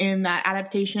 in that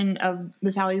adaptation of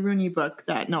the Sally Rooney book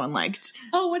that no one liked.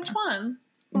 Oh, which one?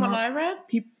 The one I read?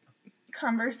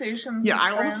 Conversations. Yeah, with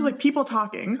I friends. also like People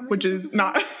Talking, which is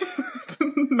not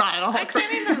not at all. I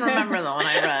can't even remember the one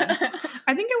I read.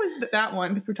 I think it was that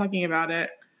one because we're talking about it.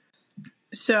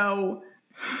 So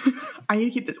I need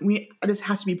to keep this. This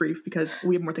has to be brief because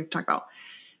we have more things to talk about.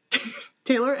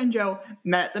 Taylor and Joe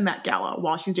met at the Met Gala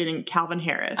while she was dating Calvin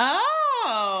Harris.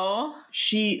 Oh.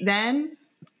 She then,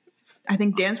 I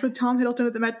think, danced with Tom Hiddleston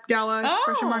at the Met Gala,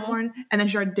 and then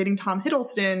she started dating Tom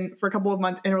Hiddleston for a couple of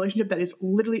months in a relationship that is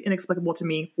literally inexplicable to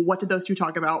me. What did those two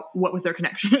talk about? What was their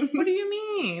connection? What do you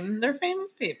mean? They're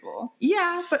famous people.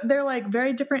 Yeah, but they're like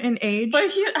very different in age.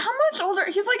 But how much older?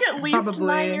 He's like at least Probably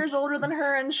 9 years older than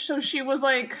her, and so she was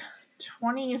like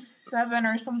 27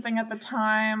 or something at the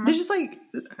time. They're just like,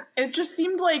 it just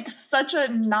seemed like such a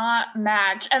not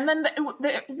match. And then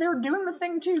they're doing the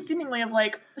thing too, seemingly, of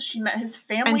like she met his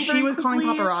family, and she was calling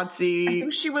paparazzi. I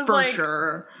think she was for like,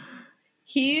 sure.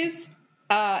 He's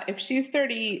if she's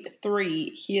 33,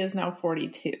 he is now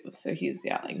 42. So he's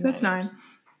like so that's 9.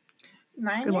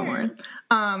 9 Good years.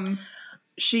 One.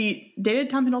 She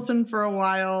dated Tom Hiddleston for a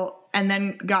while and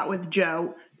then got with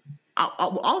Joe.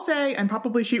 I'll say, and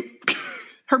probably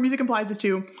her music implies this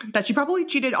too, that she probably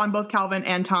cheated on both Calvin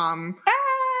and Tom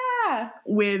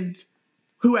with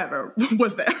whoever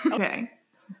was there. Okay.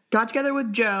 Got together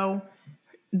with Joe.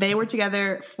 They were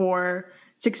together for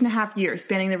 6.5 years,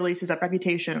 spanning the releases of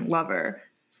Reputation, Lover,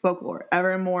 Folklore,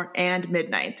 Evermore, and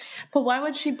Midnights. But why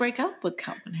would she break up with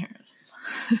Calvin Harris?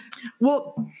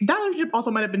 Well, that relationship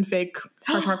also might have been fake.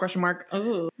 Question mark.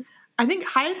 Ooh. I think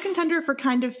highest contender for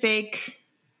kind of fake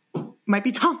might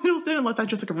be Tom Hiddleston, unless that's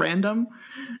just like a random.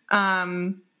 I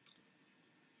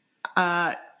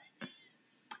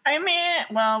mean,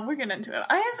 well, we're getting into it.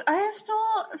 I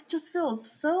still just feel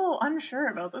so unsure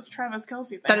about this Travis Kelce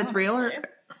thing. That it's real? Or?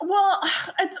 Well,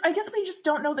 I guess we just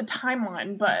don't know the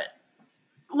timeline, but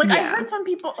like I heard some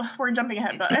people, we're jumping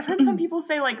ahead, but I've heard some people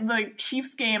say like the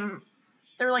Chiefs game,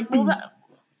 they're like, well,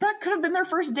 that could have been their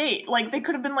first date. Like, they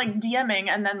could have been, like, DMing,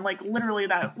 and then, like, literally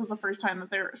that was the first time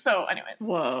that they were... So, anyways.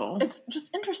 Whoa. It's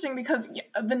just interesting because the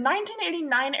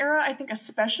 1989 era, I think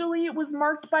especially, was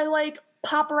marked by, like,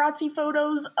 paparazzi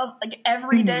photos of, like,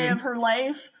 every day of her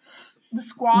life. The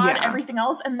Squad, everything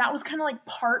else. And that was kind of, like,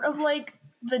 part of, like,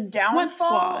 the downfall. What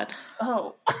Squad?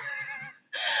 Oh.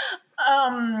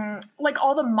 Like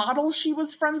all the models she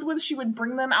was friends with, she would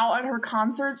bring them out at her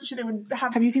concerts. They would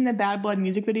have. Have you seen the Bad Blood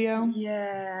music video?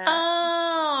 Yeah.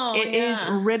 Oh, it is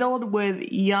riddled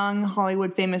with young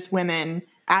Hollywood famous women,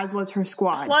 as was her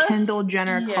squad. Plus, Kendall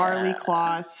Jenner, Carly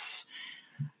Kloss,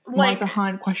 Martha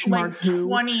Hunt, like who?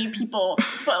 20 people,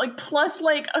 but like plus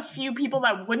like a few people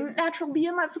that wouldn't naturally be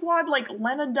in that squad, like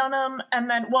Lena Dunham, and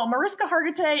then Mariska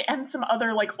Hargitay and some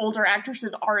other like older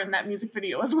actresses are in that music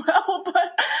video as well.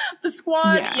 But the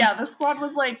squad, the squad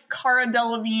was like Cara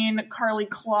Delevingne, Carly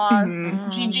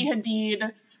Kloss, Gigi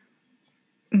Hadid,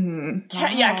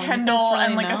 Kendall,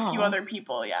 and like a few other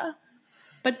people. Yeah,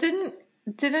 but didn't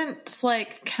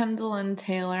like Kendall and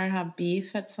Taylor have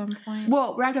beef at some point?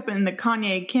 Well, wrapped up in the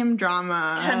Kanye Kim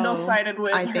drama. Kendall sided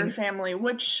with her family,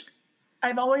 which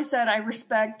I've always said I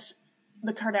respect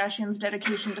the Kardashians'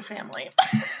 dedication to family.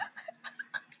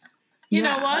 You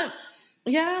know what?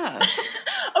 Yeah.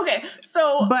 Okay,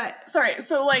 so sorry.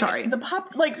 the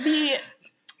pop, like the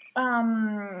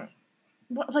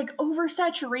what, like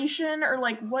oversaturation, or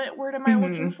like what word am I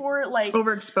looking for? Like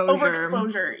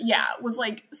overexposure. Yeah, was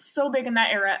like so big in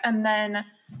that era, and then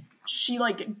she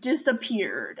like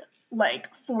disappeared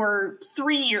like for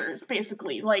 3 years,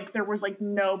 basically. Like there was like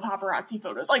no paparazzi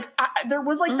photos. Like there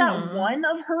was like that one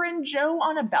of her and Joe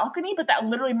on a balcony, but that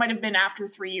literally might have been after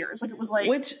 3 years. Like it was like,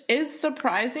 which is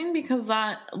surprising because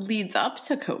that leads up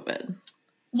to COVID.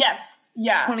 Yes.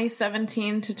 Yeah.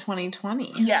 2017 to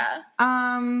 2020. Yeah.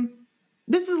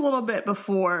 This is a little bit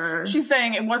before. She's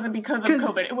saying it wasn't because of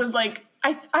COVID. It was like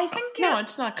I think no,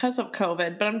 it's not because of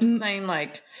COVID. But I'm just saying,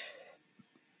 like,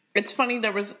 it's funny.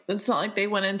 It's not like they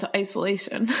went into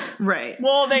isolation, right?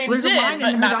 Well, they There's did, a line but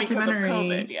in her not because of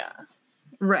documentary, COVID. Yeah.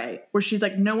 Right, where she's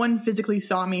like, no one physically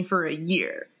saw me for a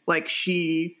year. Like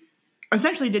she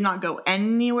essentially did not go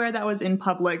anywhere that was in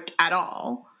public at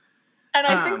all. And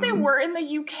I think they were in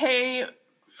the UK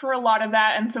for a lot of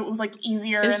that, and so it was like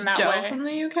easier in that Joe way. From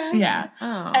the UK? Yeah.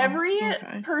 Oh, every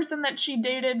person that she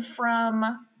dated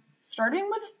from starting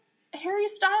with Harry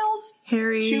Styles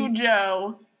to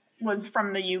Joe was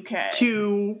from the UK.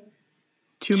 To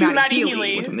Maddie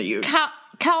Healy was from the UK.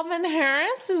 Calvin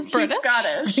Harris is British? He's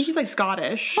Scottish. I think he's like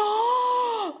Scottish.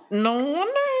 No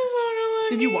wonder he's so.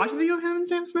 Did you watch the video of him and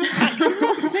Sam Smith? He's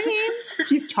not singing.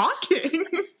 He's talking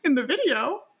in the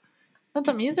video. That's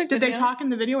a music video. Did they talk in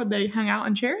the video? Did they hang out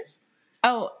on chairs?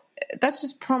 Oh, that's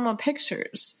just promo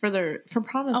pictures for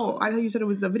promises. Oh, I thought you said it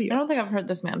was a video. I don't think I've heard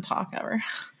this man talk ever.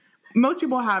 Most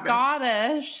people haven't.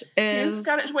 Scottish is... He's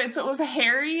Scottish. Wait, so it was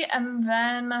Harry and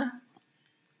then...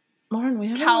 Lauren, we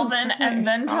have Calvin and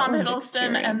then Tom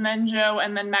Hiddleston and then Joe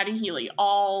and then Maddie Healy.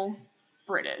 All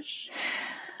British.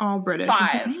 All British. 5.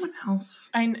 Was there anyone else?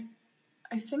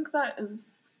 I think that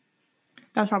is...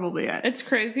 That's probably it. It's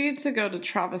crazy to go to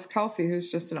Travis Kelce, who's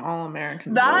just an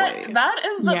all-American boy. That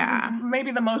is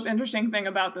maybe the most interesting thing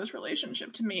about this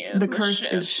relationship to me is the curse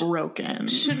is broken.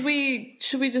 Should we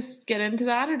just get into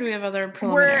that, or do we have other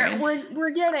preliminaries? We're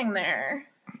getting there.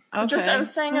 Okay, I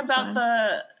was saying about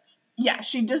fine.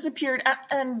 She disappeared,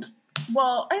 and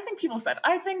well, I think people said,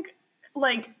 I think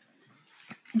like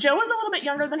Joe is a little bit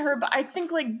younger than her, but I think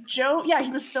like Joe,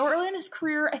 he was so early in his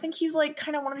career. I think he's like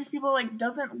kind of one of these people like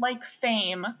doesn't like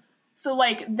fame. So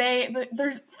like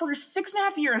there's for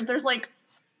 6.5 years, there's like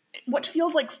what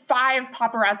feels like 5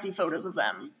 paparazzi photos of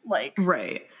them. Like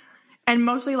right. And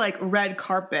mostly like red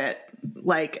carpet,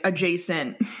 like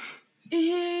adjacent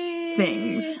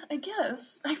things. I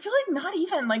guess. I feel like not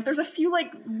even like there's a few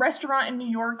like restaurant in New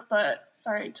York, but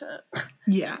sorry to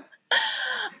yeah.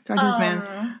 Sorry to this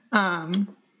man.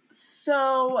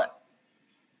 So,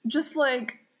 just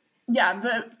like,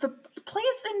 the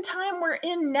place in time we're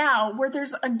in now, where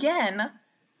there's, again,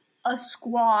 a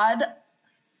squad,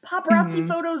 paparazzi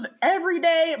photos every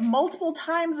day, multiple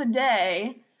times a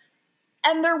day,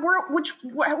 and there were, which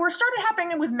were started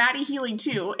happening with Maddie Healy,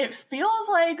 too. It feels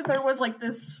like there was, like,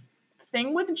 this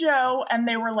thing with Joe, and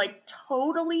they were, like,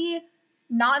 totally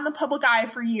not in the public eye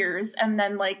for years, and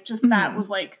then, like, just that was,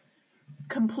 like,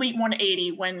 complete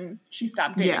 180 when she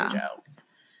stopped dating Joe.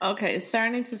 Okay, Sarah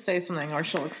needs to say something or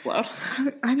she'll explode.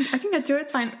 I can get to it.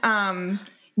 It's fine.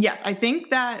 Yes, I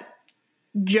think that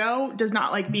Joe does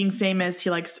not like being famous. He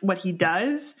likes what he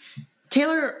does.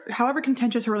 Taylor, however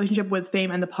contentious her relationship with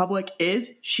fame and the public is,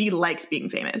 she likes being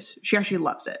famous. She actually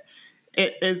loves it.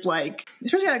 It is like,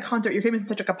 especially at a concert, you're famous in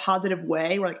such like a positive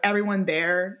way where like everyone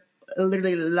there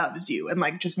literally loves you and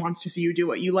like just wants to see you do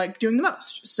what you like doing the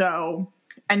most. So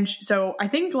I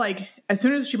think like as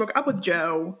soon as she broke up with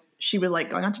Joe, she was like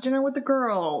going out to dinner with the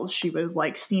girls. She was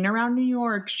like seen around New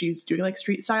York. She's doing like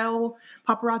street style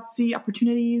paparazzi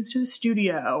opportunities to the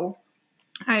studio.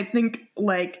 I think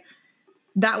like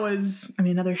that was,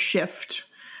 another shift.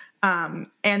 And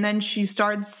then she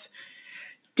starts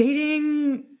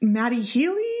dating Maddie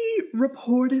Healy,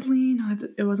 reportedly. No,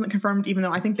 it wasn't confirmed, even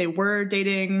though I think they were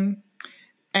dating.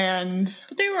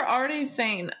 But they were already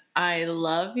saying, I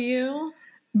love you.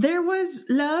 There was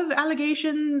love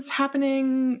allegations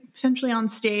happening potentially on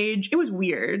stage. It was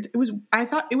weird. I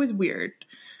thought it was weird.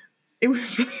 It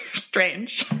was really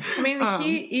strange.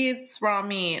 He eats raw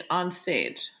meat on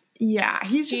stage. Yeah,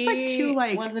 he's just like too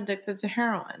like... was addicted to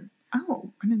heroin.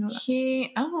 Oh, I didn't know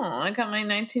that. I got my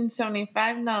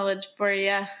 1975 knowledge for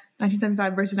you.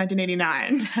 1975 versus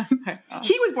 1989.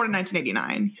 He was born in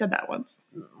 1989. He said that once.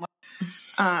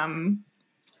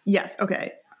 Yes,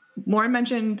 okay. Lauren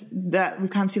mentioned that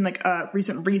we've kind of seen like a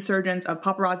recent resurgence of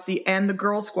paparazzi and the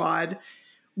Girl Squad,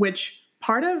 which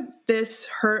part of this,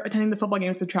 her attending the football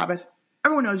games with Travis,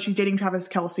 everyone knows she's dating Travis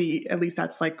Kelce. At least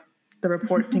that's like the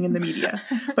reporting in the media.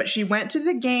 But she went to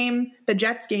the game, the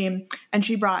Jets game, and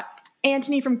she brought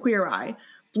Anthony from Queer Eye,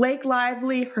 Blake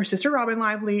Lively, her sister Robin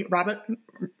Lively,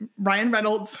 Ryan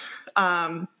Reynolds,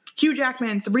 Hugh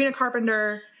Jackman, Sabrina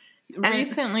Carpenter,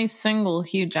 recently single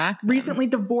Hugh Jackman. Recently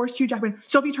divorced Hugh Jackman.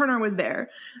 Sophie Turner was there.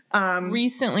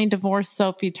 Recently divorced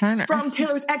Sophie Turner. From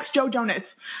Taylor's ex, Joe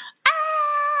Jonas.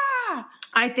 Ah!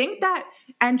 I think that,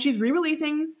 and she's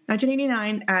re-releasing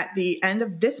 1989 at the end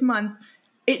of this month.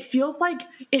 It feels like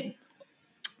it...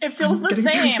 It feels the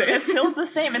same. It feels the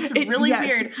same. It's really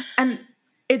weird. And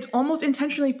it's almost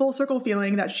intentionally full circle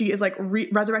feeling that she is like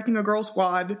resurrecting a girl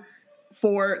squad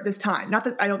for this time. Not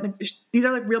that I don't think these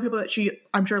are like real people that she,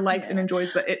 I'm sure, likes and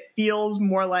enjoys, but it feels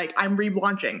more like I'm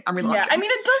relaunching. Yeah, I mean,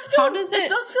 it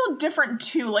does feel different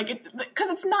too. Like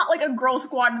because it's not like a girl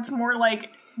squad. It's more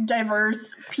like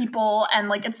diverse people, and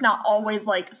like it's not always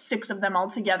like 6 of them all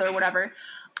together or whatever.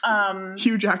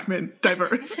 Hugh Jackman,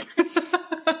 diverse.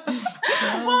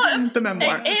 Well, it's the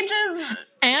memoir. Ages,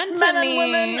 Anthony,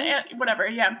 men and women, whatever.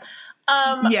 Yeah.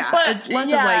 But it's less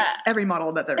of like every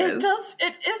model that there is.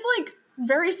 It is like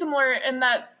very similar in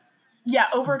that,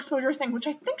 overexposure thing, which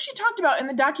I think she talked about in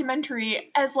the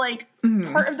documentary as like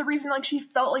part of the reason like she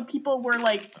felt like people were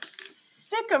like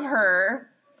sick of her.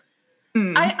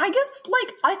 I guess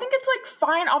like I think it's like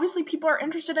fine. Obviously, people are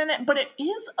interested in it, but it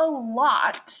is a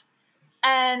lot.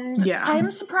 And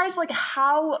I'm surprised like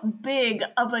how big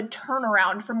of a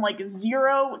turnaround from like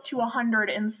 0 to 100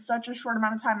 in such a short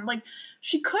amount of time. Like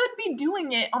she could be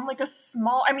doing it on like a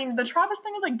small, I mean, the Travis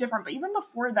thing is like different, but even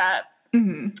before that,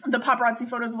 the paparazzi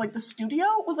photos of like the studio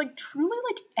was like truly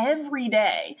like every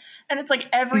day. And it's like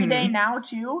every day now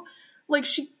too. Like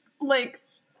she, like,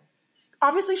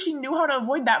 obviously she knew how to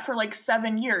avoid that for like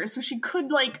 7 years. So she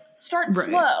could like start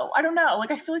slow. I don't know.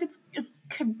 Like I feel like it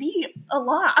could be a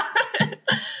lot.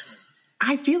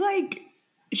 I feel like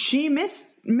she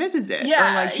misses it.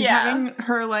 Yeah. Or like she's having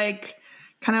her like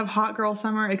kind of hot girl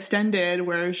summer extended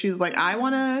where she's like, I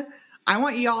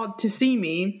want y'all to see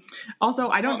me. Also,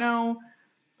 I don't know.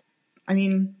 I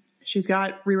mean, she's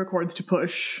got re-records to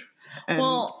push. And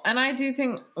I do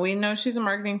think we know she's a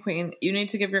marketing queen. You need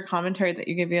to give your commentary that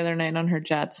you gave the other night on her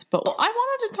Jets. But I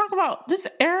wanted to talk about this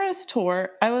Eras tour.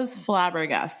 I was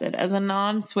flabbergasted as a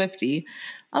non-Swiftie.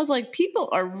 I was like, people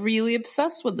are really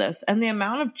obsessed with this. And the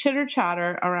amount of chitter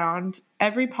chatter around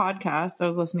every podcast I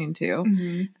was listening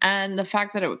to and the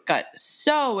fact that it got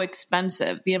so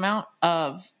expensive, the amount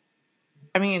of,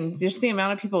 I mean, just the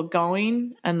amount of people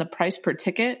going and the price per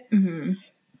ticket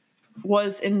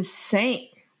was insane.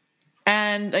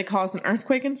 And they caused an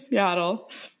earthquake in Seattle.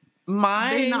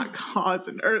 They did not cause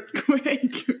an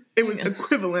earthquake. It was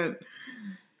equivalent.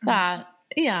 That.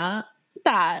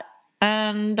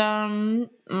 And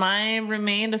my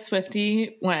roommate, a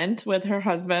Swiftie, went with her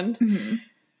husband,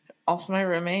 also my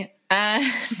roommate,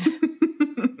 and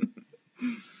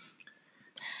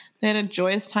they had a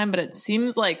joyous time. But it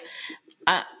seems like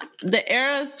the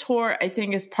Eras tour, I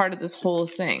think, is part of this whole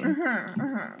thing.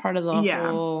 Part of the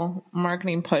whole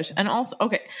marketing push. And also,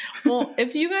 okay, well,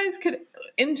 if you guys could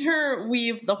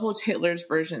interweave the whole Taylor's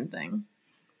version thing.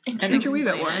 Interweave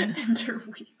it, Lauren.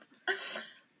 Interweave.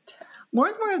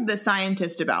 Lauren's more of the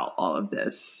scientist about all of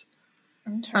this.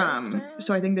 Interesting.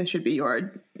 So I think this should be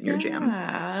your jam.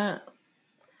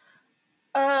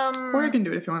 Or you can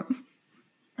do it if you want.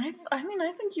 I mean,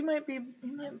 I think you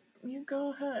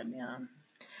go ahead, yeah.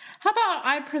 How about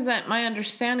I present my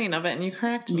understanding of it and you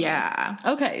correct me? Yeah.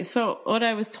 Okay, so what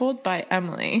I was told by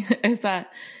Emily is that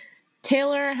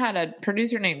Taylor had a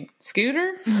producer named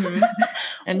Scooter.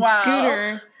 And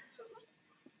Scooter...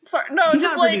 Sorry, no, he's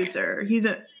just not a like... producer.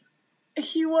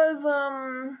 He was,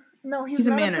 no, he's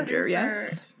a not manager, a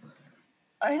yes?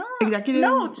 I don't... Executive?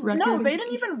 No, they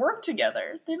didn't even work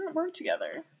together.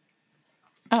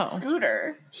 Oh.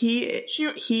 Scooter.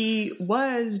 He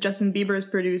was Justin Bieber's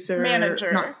producer.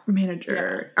 Not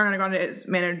manager. Ariana Grande's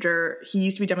manager. He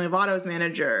used to be Demi Lovato's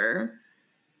manager.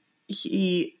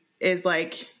 He is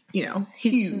like,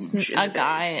 he's huge. A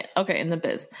guy, in the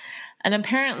biz. And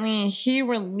apparently he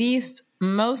released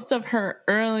most of her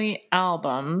early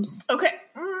albums. Okay.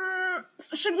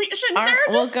 So should Sarah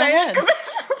just say ahead.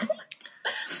 it?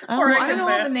 Or I know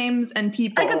all the names and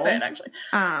people. I can say it, actually.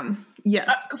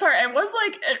 Yes. Sorry, I was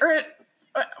like,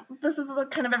 this is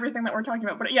kind of everything that we're talking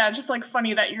about, but yeah, it's just like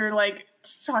funny that you're like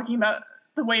talking about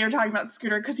the way you're talking about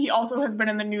Scooter, because he also has been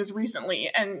in the news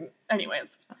recently. And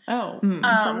anyways. Oh.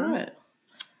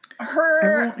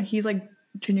 He's like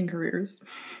changing careers.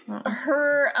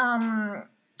 Her,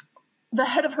 the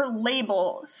head of her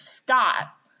label, Scott,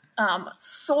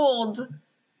 sold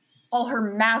all her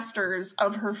masters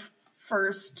of her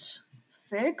first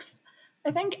 6,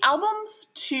 I think, albums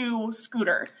to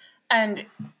Scooter. And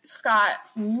Scott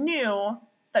knew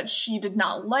that she did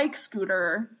not like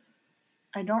Scooter.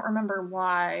 I don't remember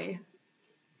why.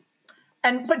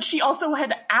 But she also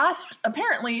had asked,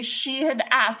 apparently she had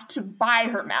asked to buy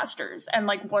her masters and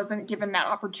like wasn't given that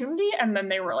opportunity, and then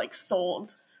they were like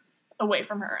sold away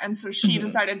from her, and so she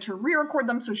decided to re-record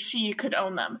them so she could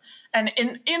own them. And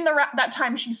in that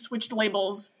time she switched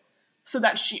labels so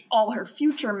that all her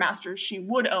future masters she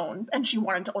would own, and she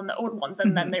wanted to own the old ones,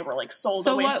 and then they were like sold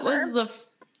away from her. So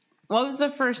what was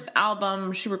the first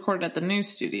album she recorded at the new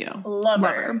studio?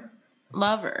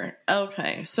 Lover.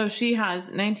 Okay, so she has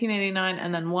 1989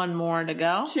 and then one more to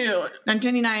go.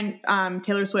 1989,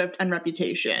 Taylor Swift and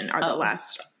Reputation are the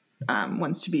last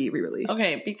ones to be re-released.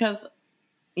 Okay, because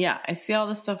I see all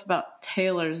this stuff about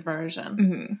Taylor's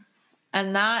version,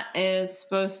 and that is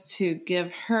supposed to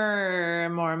give her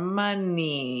more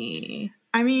money.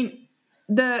 I mean,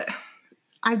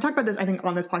 I've talked about this I think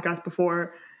on this podcast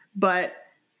before, but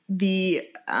the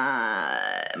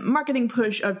marketing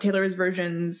push of Taylor's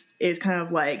versions is kind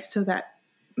of like, so that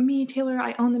me, Taylor,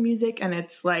 I own the music, and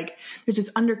it's like there's this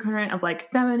undercurrent of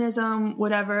like feminism,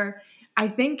 whatever. I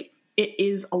think it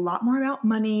is a lot more about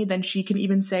money than she can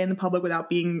even say in the public without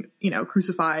being,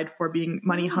 crucified for being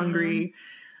money hungry.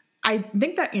 I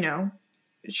think that,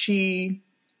 she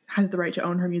has the right to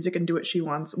own her music and do what she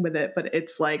wants with it, but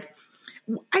it's like,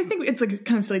 I think it's like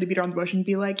kind of silly to beat around the bush and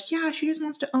be like, yeah, she just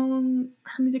wants to own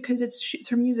her music because it's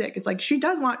her music. It's like she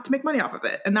does want to make money off of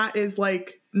it, and that is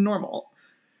like normal.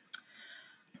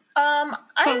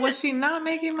 But was she not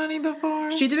making money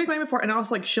before? She did make money before, and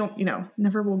also like she'll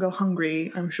never will go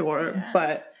hungry, I'm sure. Yeah.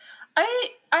 But I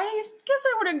guess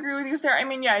I would agree with you, Sarah. I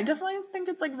mean, I definitely think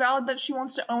it's like valid that she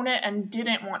wants to own it and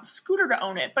didn't want Scooter to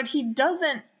own it, but he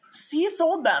doesn't. He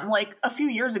sold them like a few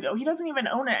years ago. He doesn't even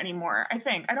own it anymore, I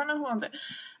think. I don't know who owns it.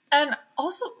 And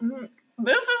also,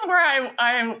 this is where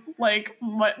I like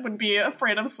what would be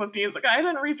afraid of Swifties. Like, I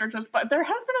didn't research this, but there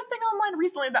has been a thing online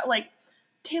recently that like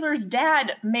Taylor's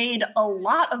dad made a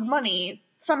lot of money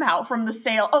somehow from the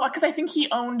sale. Oh, because I think he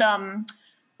owned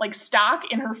like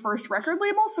stock in her first record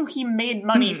label, so he made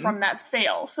money from that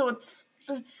sale. So it's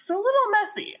a little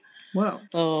messy. Whoa.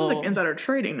 Sounds like insider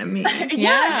trading to me.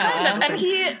 Yeah, kind of. And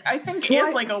he, I think,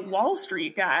 is like a Wall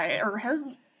Street guy, or has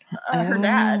her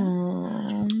dad.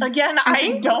 Again,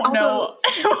 I don't know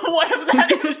what if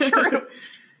that is true.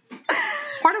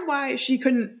 Part of why she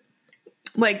couldn't,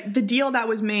 like, the deal that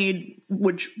was made,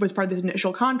 which was part of this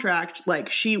initial contract, like,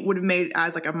 she would have made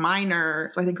as, like, a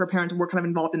minor. So I think her parents were kind of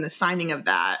involved in the signing of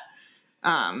that.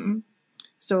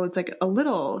 So it's, like, a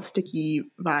little sticky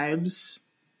vibes.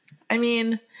 I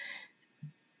mean,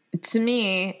 to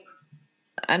me,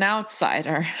 an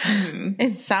outsider,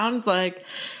 it sounds like,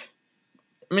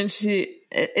 I mean,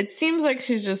 it seems like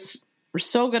she's just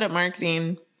so good at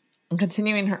marketing and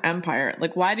continuing her empire.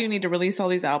 Like, why do you need to release all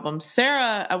these albums?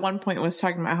 Sarah at one point was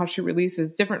talking about how she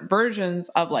releases different versions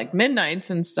of like Midnights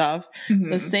and stuff,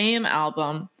 the same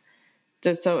album.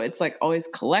 So it's like always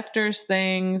collectors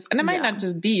things. And it might not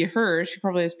just be her. She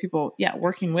probably has people,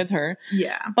 working with her.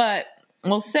 Yeah. But,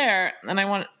 well, Sarah, and I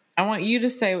want you to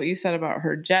say what you said about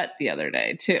her jet the other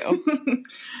day, too.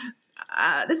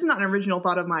 This is not an original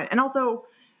thought of mine. And also,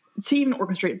 to even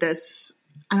orchestrate this,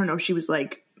 I don't know, she was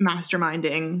like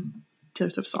masterminding Taylor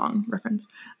Swift song reference.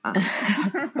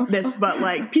 This, but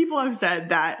like people have said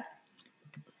that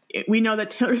we know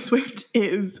that Taylor Swift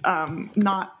is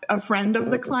not a friend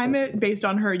of the climate based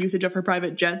on her usage of her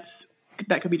private jets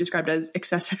that could be described as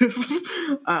excessive,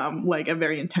 like a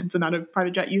very intense amount of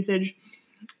private jet usage.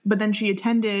 But then she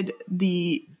attended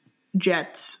the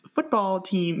Jets football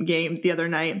team game the other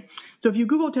night. So if you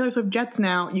Google Taylor Swift Jets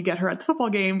now, you get her at the football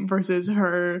game versus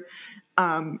her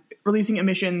releasing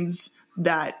emissions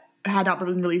that had not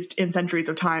been released in centuries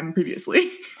of time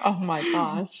previously. Oh my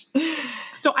gosh.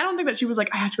 So I don't think that she was like,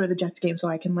 I have to go to the Jets game so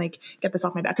I can like get this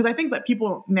off my back. Because I think that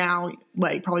people now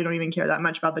like probably don't even care that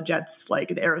much about the Jets. Like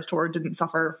the Eras Tour didn't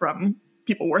suffer from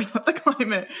people worrying about the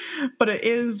climate. But it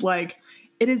is like,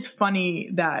 it is funny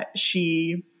that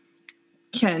she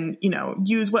can,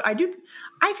 use what I do.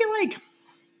 I feel like,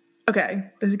 okay,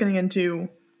 this is getting into,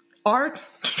 are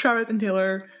Travis and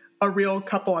Taylor a real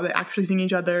couple? Are they actually seeing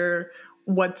each other?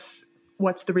 What's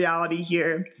the reality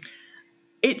here?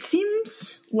 It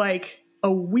seems like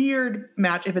a weird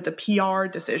match if it's a PR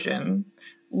decision.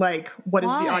 Like, what is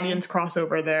the audience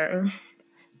crossover there?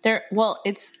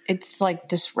 It's like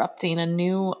disrupting a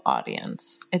new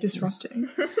audience. It's disrupting.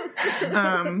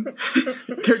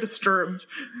 They're disturbed,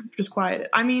 just quiet.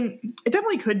 I mean, it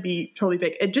definitely could be totally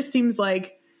fake. It just seems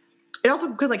like it also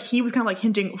because like he was kind of like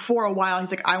hinting for a while.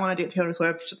 He's like, I want to date Taylor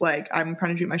Swift. Like, I'm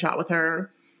trying to shoot my shot with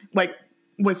her. Like,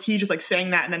 was he just like saying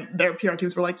that, and then their PR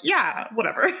teams were like, yeah,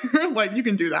 whatever, like you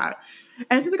can do that.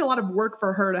 And it seems like a lot of work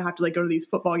for her to have to like go to these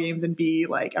football games and be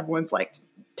like everyone's like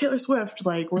Taylor Swift.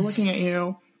 Like, we're looking at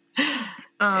you.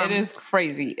 It is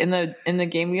crazy. In the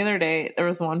game the other day, there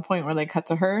was one point where they cut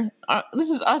to her. This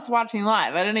is us watching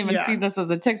live. I didn't even see this as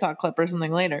a TikTok clip or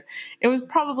something later. It was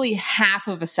probably half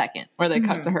of a second where they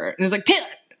cut to her. And it was like, Taylor!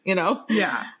 You know?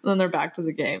 Yeah. And then they're back to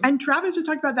the game. And Travis just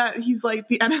talked about that. He's like,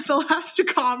 the NFL has to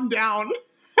calm down.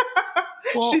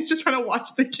 Well, she's just trying to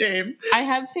watch the game. I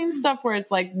have seen stuff where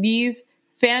it's like, these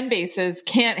fan bases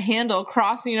can't handle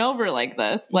crossing over like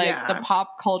this. Like, the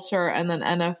pop culture and then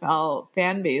NFL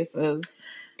fan bases.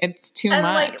 It's too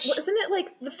much. Like, isn't it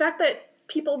like the fact that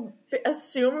people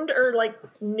assumed or like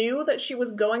knew that she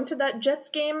was going to that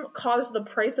Jets game caused the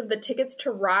price of the tickets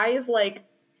to rise like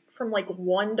from like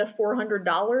 $100 to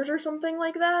 $400 or something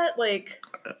like that? Like,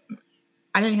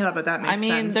 I didn't hear that, but that makes sense.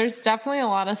 I mean, there's definitely a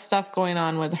lot of stuff going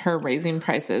on with her raising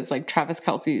prices, like Travis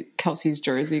Kelce's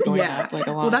jersey going up like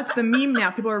a lot. Well, that's the meme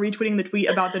now. People are retweeting the tweet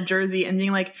about the jersey and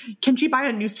being like, can she buy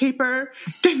a newspaper?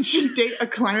 Can she date a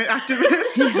climate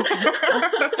activist? And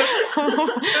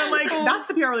I'm like, that's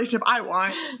the PR relationship I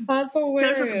want. That's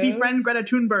hilarious. Befriend Greta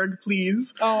Thunberg,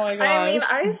 please. Oh my god. I mean,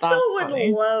 I still would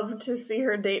love to see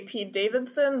her date Pete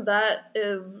Davidson. That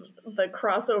is the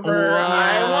crossover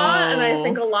I want, and I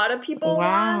think a lot of people want.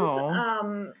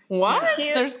 What?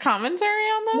 There's commentary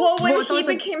on this? Well, when he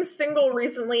became single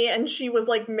recently, and she was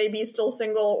like maybe still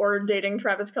single or dating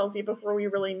Travis Kelce before we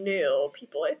really knew,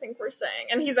 people I think were saying,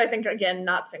 and he's I think again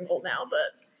not single now,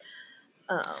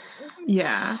 but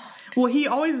yeah. Well,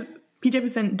 Pete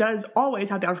Davidson does always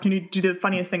have the opportunity to do the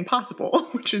funniest thing possible,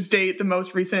 which is date the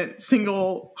most recent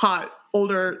single hot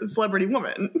older celebrity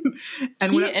woman.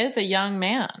 And he is a young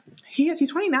man. He is.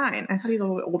 He's 29. I thought he was a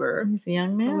little bit older. He's a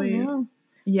young man.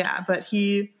 Yeah, but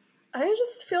I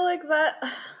just feel like that.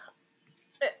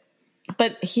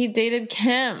 But he dated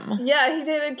Kim. Yeah, he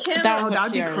dated Kim.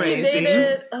 That'd be crazy.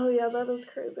 That is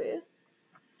crazy.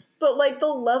 But like the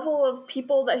level of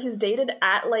people that he's dated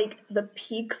at like the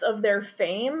peaks of their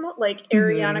fame, like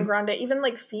Ariana Grande, even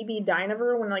like Phoebe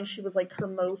Dynevor when like she was like her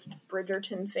most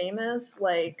Bridgerton famous,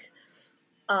 like.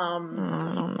 I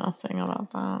know nothing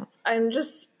about that. I'm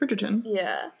just Bridgerton.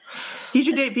 Yeah. He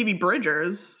should date Phoebe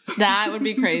Bridgers. That would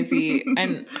be crazy.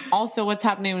 And also, what's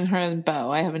happening with her and Beau?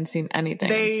 I haven't seen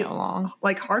anything in so long.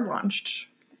 Like hard launched,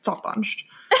 soft launched,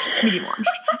 medium launched.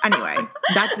 Anyway,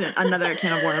 that's another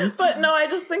can of worms. But no, I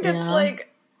just think it's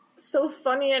like so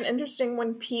funny and interesting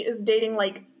when Pete is dating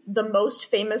like the most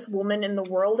famous woman in the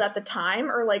world at the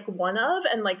time, or like one of,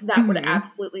 and like that would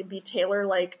absolutely be Taylor,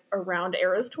 like around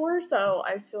Eras Tour. So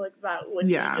I feel like that would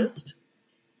be just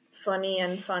funny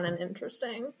and fun and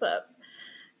interesting, but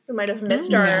we might have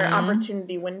missed our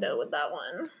opportunity window with that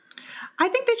one. I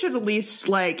think they should at least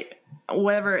like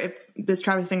whatever, if this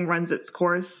Travis thing runs its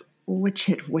course, which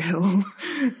it will,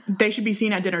 they should be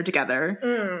seen at dinner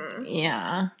together.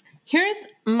 Yeah. Here's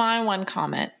my one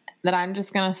comment that I'm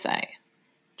just gonna say.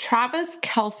 Travis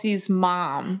Kelce's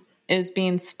mom is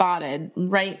being spotted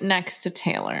right next to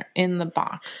Taylor in the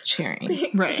box cheering.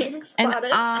 Being spotted.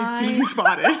 And it's being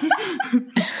spotted.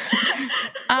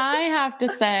 I have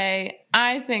to say,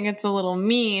 I think it's a little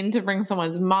mean to bring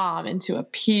someone's mom into a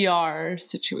PR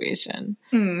situation.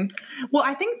 Well,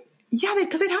 I think,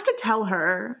 because they'd have to tell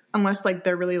her unless like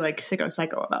they're really like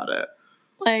psycho about it.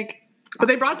 Like, but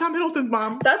they brought Tom Hiddleston's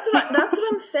mom. That's what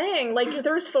I'm saying. Like,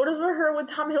 there's photos of her with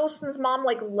Tom Hiddleston's mom,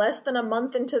 like, less than a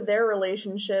month into their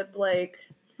relationship. Like,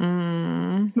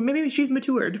 maybe she's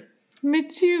matured.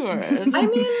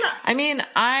 I mean,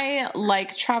 I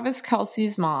like Travis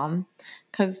Kelce's mom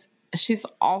because she's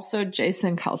also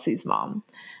Jason Kelce's mom.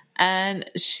 And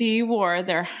she wore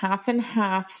their half and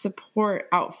half support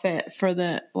outfit for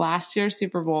the last year's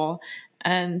Super Bowl.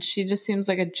 And she just seems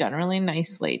like a generally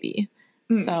nice lady.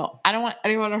 So I don't want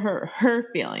anyone to hurt her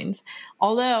feelings.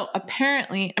 Although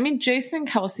apparently, I mean, Jason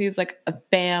Kelce is like a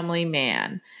family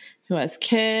man who has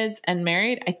kids and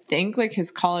married, I think like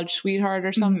his college sweetheart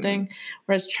or something.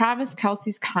 Whereas Travis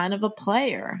Kelce's kind of a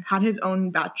player. Had his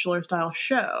own Bachelor style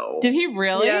show. Did he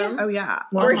really? Yeah. Oh yeah.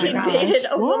 Where he dated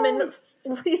a woman.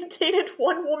 He dated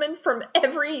one woman from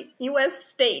every U.S.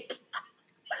 state.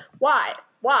 Why?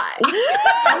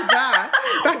 How's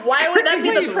that? Why would that be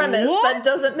the premise? What? That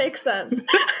doesn't make sense.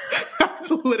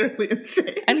 That's literally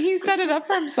insane. And he set it up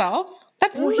for himself? He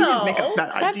didn't make up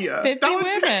that idea. 50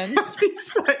 women. That'd be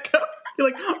psycho. You're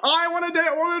like, I want to date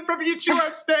a woman from each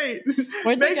U.S. state.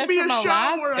 Where'd they get me from a show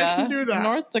Alaska, where I can do that.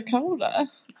 North Dakota.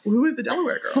 Who is the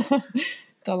Delaware girl?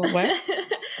 Delaware?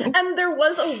 And there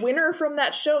was a winner from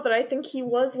that show that I think he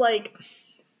was like,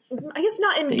 I guess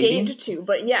not engaged to,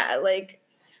 but yeah, like,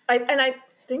 I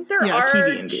think there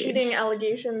are cheating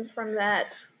allegations from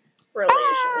that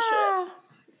relationship.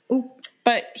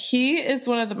 But he is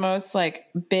one of the most like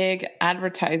big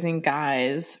advertising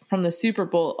guys from the Super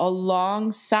Bowl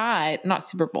alongside, not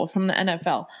Super Bowl, from the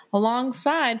NFL,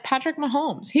 alongside Patrick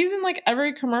Mahomes. He's in like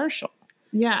every commercial.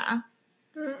 Yeah.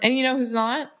 And you know who's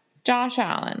not? Josh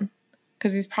Allen.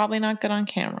 Because he's probably not good on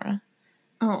camera.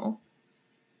 Oh.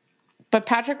 But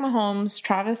Patrick Mahomes,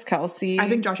 Travis Kelce. I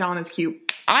think Josh Allen is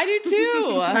cute. I do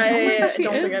too. I gosh, he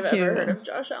don't think is I've cute. ever heard of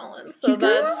Josh Allen. So He's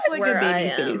got that's like where a baby I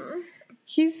am. face.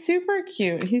 He's super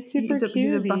cute. He's super cute.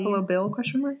 He's a Buffalo Bill,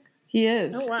 question mark? He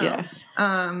is. Oh, wow. Yes.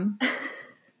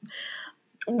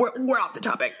 We're off the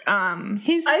topic.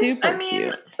 He's super I mean,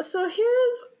 cute. so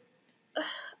here's,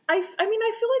 I mean,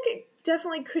 I feel like it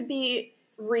definitely could be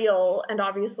real and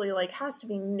obviously like has to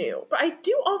be new. But I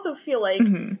do also feel like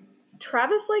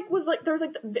Travis like was like, there was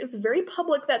like, it was very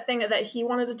public, that thing that he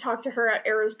wanted to talk to her at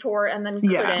Eras Tour and then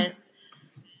couldn't. Yeah.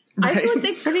 I feel like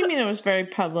they What do you mean it was very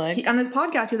public? on his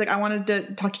podcast, he was like, I wanted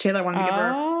to talk to Taylor. I wanted to give her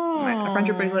a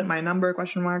friendship bracelet, my number,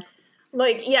 question mark.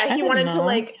 like, yeah, he didn't wanted to know.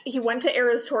 like, he went to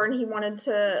Eras Tour and he wanted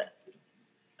to,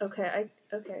 okay,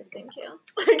 thank you.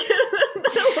 I can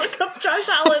look up Josh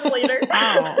Allen later.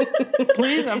 Wow.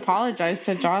 Please apologize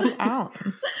to Josh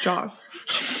Allen. Joss.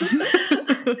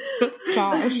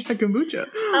 Josh. A kombucha.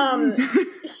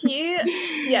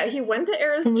 He went to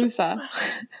Eras Tour. Lisa.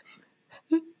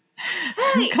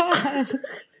 Hey! God.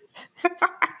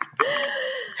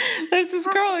 There's this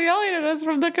girl yelling at us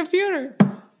from the computer.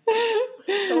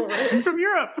 So rude. From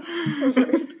Europe.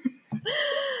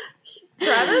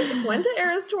 Travis went to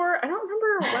Eras Tour. I don't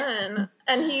remember when.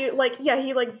 And he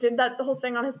did that the whole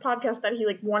thing on his podcast that he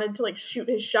like wanted to like shoot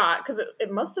his shot because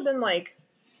it must have been like,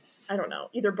 I don't know,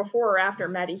 either before or after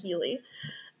Maddie Healy.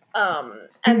 And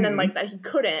then like that he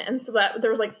couldn't. And so that there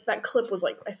was like that clip was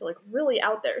like, I feel like really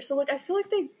out there. So like I feel like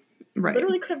they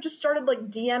literally could have just started like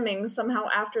DMing somehow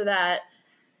after that.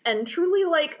 And truly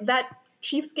like that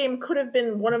Chiefs game could have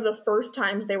been one of the first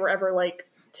times they were ever like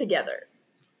together.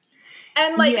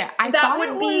 And like that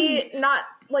would be not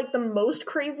like the most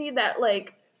crazy that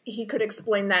like he could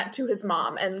explain that to his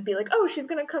mom and be like, oh, she's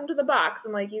gonna come to the box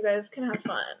and like you guys can have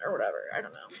fun or whatever. I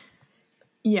don't know.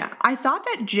 Yeah, I thought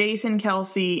that Jason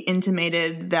Kelce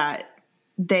intimated that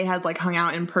they had like hung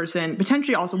out in person,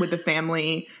 potentially also with the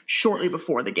family shortly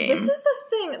before the game. This is the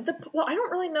thing. Well, I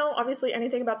don't really know obviously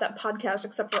anything about that podcast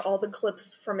except for all the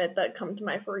clips from it that come to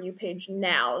my For You page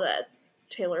now that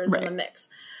Taylor is in the mix.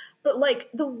 But like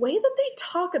the way that they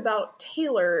talk about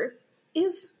Taylor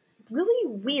is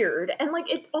really weird, and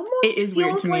like it almost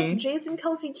feels like me. Jason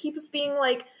Kelce keeps being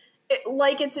like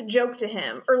it's a joke to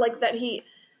him, or like that he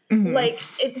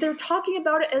they're talking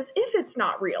about it as if it's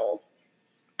not real,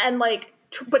 and like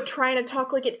but trying to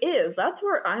talk like it is. That's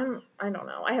where I don't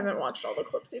know. I haven't watched all the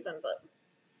clips even, but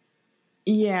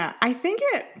yeah, I think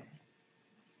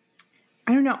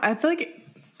I don't know. I feel like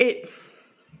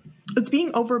it's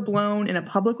being overblown in a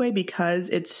public way because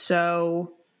it's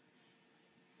so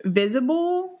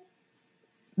visible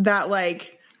that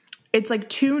like it's like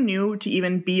too new to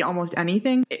even be almost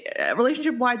anything.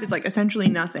 Relationship wise, it's like essentially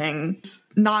nothing.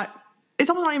 It's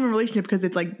almost not even a relationship because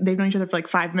it's like they've known each other for like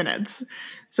 5 minutes.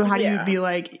 So how do you be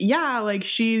like, yeah, like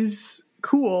she's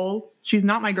cool. She's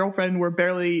not my girlfriend. We're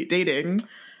barely dating.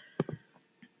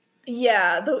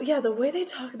 Yeah, the way they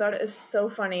talk about it is so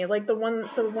funny. Like the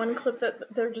one clip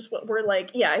that they're just we're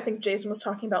like, yeah, I think Jason was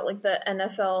talking about like the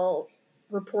NFL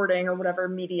reporting or whatever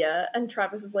media, and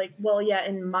Travis is like, well, yeah,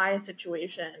 in my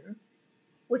situation,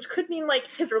 which could mean like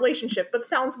his relationship, but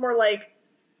sounds more like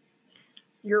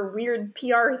your weird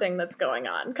PR thing that's going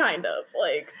on, kind of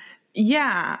like.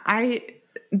 Yeah,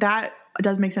 that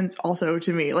does make sense also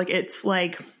to me. Like it's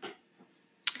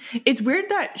weird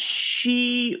that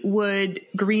she would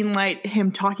greenlight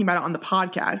him talking about it on the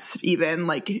podcast, even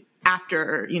like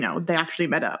after, they actually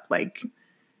met up, like,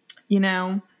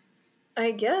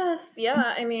 I guess.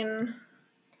 Yeah. I mean,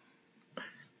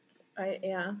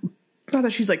 not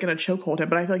that she's like going to chokehold him,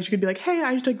 but I feel like she could be like, hey,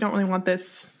 I just like don't really want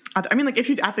this. I mean, like if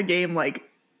she's at the game, like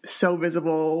so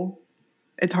visible,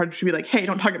 it's hard to be like, hey,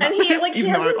 don't talk about this. And he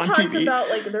hasn't talked TV. about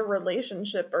like their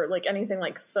relationship or like anything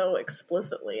like so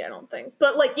explicitly, I don't think.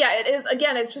 But like, yeah, it is,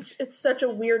 again, it's such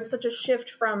a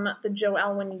shift from the Joe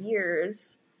Alwyn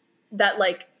years that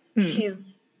like she's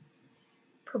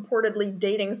purportedly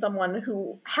dating someone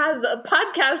who has a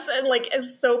podcast and like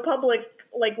is so public,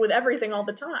 like with everything all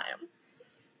the time.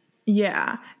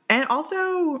 Yeah. And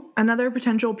also another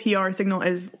potential PR signal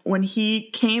is when he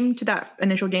came to that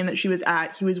initial game that she was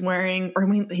at, he was wearing, or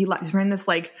when he was wearing this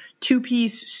like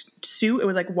 2-piece suit. It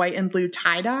was like white and blue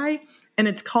tie-dye, and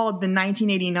it's called the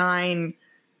 1989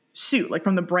 suit, like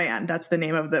from the brand. That's the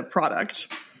name of the product.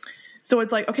 So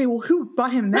it's like, okay, well, who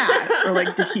bought him that? Or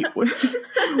like, was he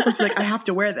like, I have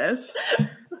to wear this?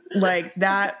 Like,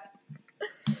 that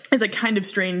is like kind of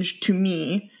strange to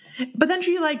me. But then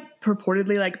she like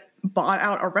purportedly like bought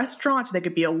out a restaurant so they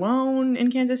could be alone in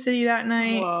Kansas City that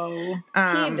night. Whoa.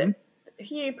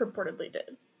 He purportedly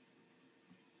did.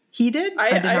 He did?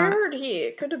 I heard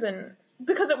it could have been,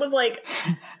 because it was like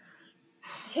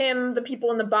him, the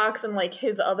people in the box, and like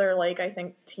his other, like, I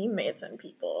think teammates and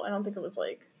people. I don't think it was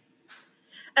like,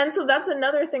 and so that's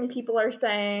another thing people are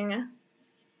saying.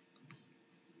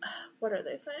 What are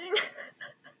they saying?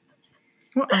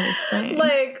 What are they saying?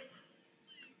 Like,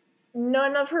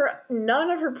 none of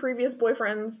her previous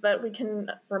boyfriends that we can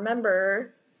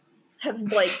remember have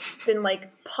like been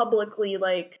like publicly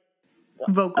like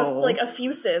vocal, like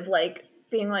effusive, like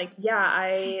being like, yeah,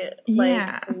 I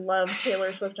like love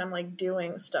Taylor Swift. I'm like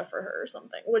doing stuff for her or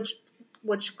something.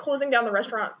 Which closing down the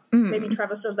restaurant, maybe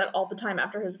Travis does that all the time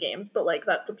after his games, but like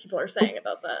that's what people are saying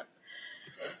about that.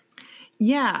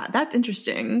 Yeah, that's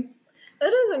interesting. It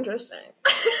is interesting.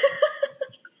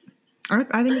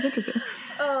 I think it's interesting.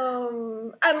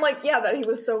 And like, yeah, that he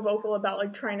was so vocal about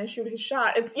like trying to shoot his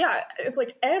shot. It's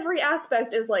like every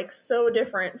aspect is like so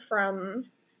different from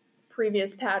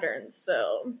previous patterns.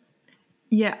 So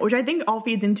yeah, which I think all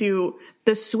feeds into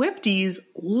the Swifties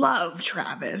love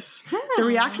Travis. The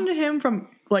reaction to him from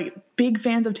like big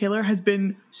fans of Taylor has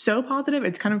been so positive.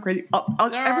 It's kind of crazy.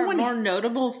 Everyone more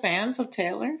notable fans of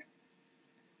Taylor.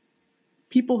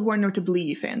 People who are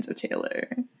notably fans of Taylor,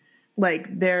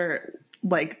 like their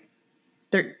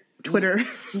Twitter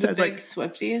says big like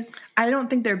Swifties. I don't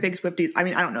think they're big Swifties. I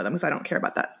mean, I don't know them because I don't care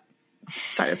about that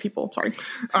side of people. Sorry,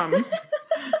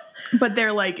 but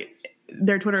they're like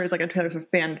their Twitter is like a Taylor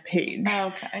Swift fan page. Oh,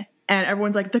 okay. And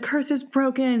everyone's like, the curse is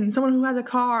broken. Someone who has a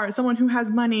car, someone who has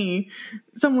money,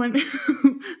 someone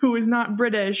who is not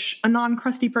British, a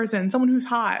non-crusty person, someone who's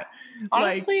hot.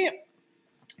 Honestly,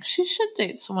 she should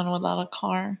date someone without a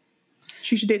car.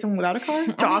 She should date someone without a car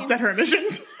to offset her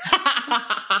emissions.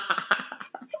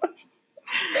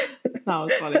 That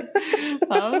was funny.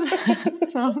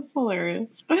 That was hilarious.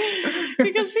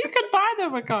 Because she could buy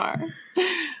them a car.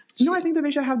 No, I think that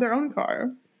they should have their own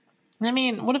car. I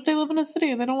mean, what if they live in a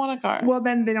city and they don't want a car? Well,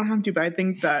 then they don't have to, but I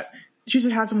think that she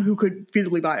should have someone who could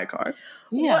feasibly buy a car.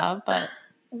 Yeah, but...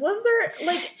 Was there,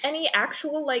 like, any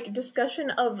actual, like, discussion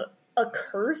of a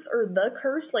curse or the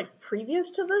curse, like,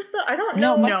 previous to this, though? I don't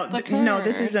know. No,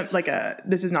 this isn't, like,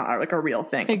 this is not, like, a real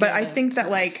thing. But I think that,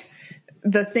 like,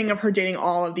 the thing of her dating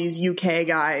all of these UK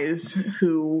guys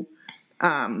who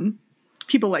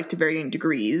people like to varying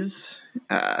degrees.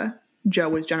 Joe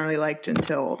was generally liked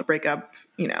until the breakup.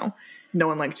 You know, no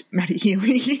one liked Maddie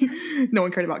Healy. No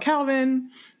one cared about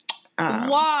Calvin.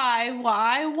 Why?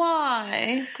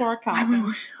 Poor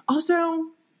Calvin. Also,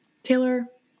 Taylor,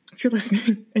 if you're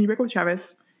listening and you break up with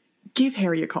Travis, give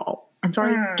Harry a call. I'm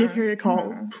sorry, give Harry a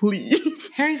call, please.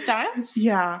 Harry Styles?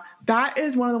 Yeah, that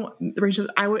is one of the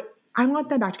relationships I want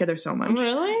them back together so much.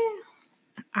 Really?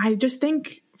 I just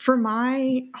think, for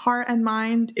my heart and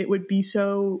mind, it would be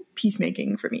so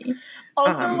peacemaking for me.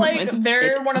 Also,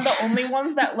 they're one of the only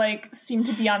ones that, like, seem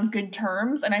to be on good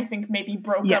terms, and I think maybe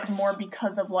broke up more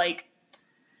because of, like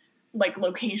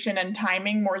location and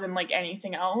timing more than, like,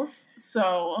 anything else.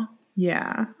 So...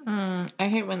 Yeah. I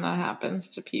hate when that happens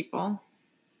to people.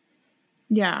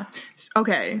 Yeah.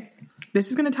 Okay.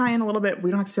 This is going to tie in a little bit. We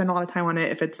don't have to spend a lot of time on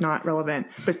it if it's not relevant.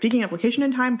 But speaking of location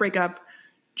and time, breakup,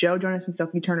 Joe Jonas and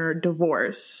Sophie Turner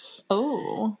divorce.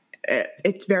 Oh.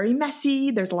 It's very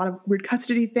messy. There's a lot of weird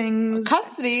custody things.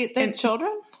 Custody? They have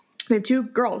children? They have 2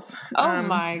 girls. Oh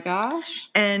my gosh.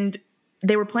 And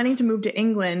they were planning to move to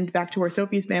England, back to where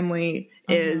Sophie's family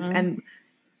is. And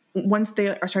once they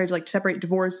are started to, like, separate,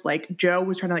 divorce, like, Joe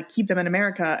was trying to, like, keep them in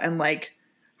America and, like,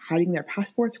 hiding their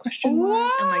passports, and,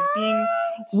 like, being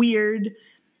weird.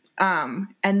 And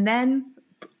then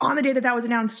on the day that was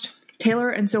announced, Taylor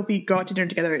and Sophie go out to dinner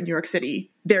together in New York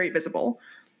City, very visible.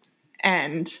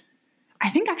 And I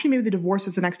think actually maybe the divorce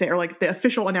was the next day, or, like, the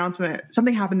official announcement.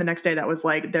 Something happened the next day that was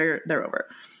like, they're over.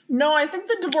 No, I think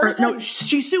the divorce... No,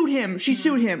 she sued him. She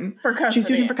sued him. For custody. She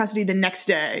sued him for custody the next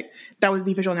day. That was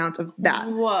the official announcement of that.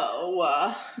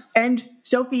 Whoa. And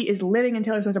Sophie is living in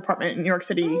Taylor Swift's apartment in New York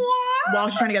City while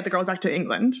she's trying to get the girls back to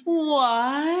England.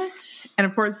 What? And,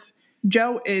 of course,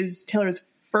 Joe is Taylor's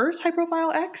first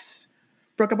high-profile ex.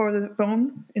 Broke up over the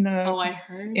phone in I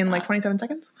heard in like 27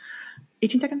 seconds.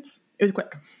 18 seconds. It was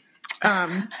quick.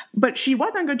 But she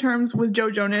was on good terms with Joe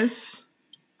Jonas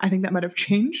I think that might have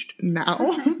changed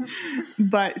now.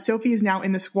 But Sophie is now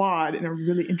in the squad in a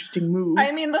really interesting move.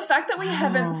 I mean, the fact that we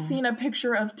haven't seen a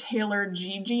picture of Taylor,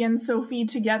 Gigi, and Sophie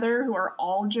together, who are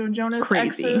all Joe Jonas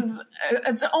Crazy. exes,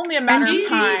 it's only a matter of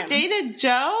time. Gigi dated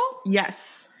Joe?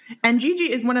 Yes. And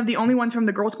Gigi is one of the only ones from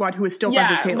the girl squad who is still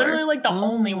friends with Taylor. Literally like the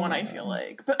only one, I feel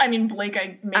like. But I mean, Blake,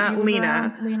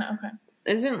 Lena. Lena, okay.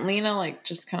 Isn't Lena like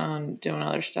just kind of doing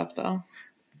other stuff though?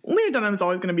 Lena Dunham is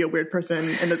always going to be a weird person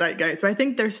in the zeitgeist, but I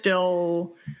think they're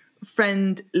still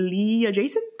friendly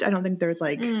adjacent. I don't think there's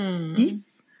like beef.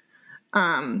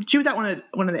 She was at one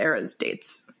of the Era's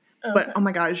dates, but oh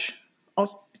my gosh!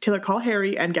 Also, Taylor, call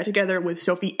Harry and get together with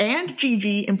Sophie and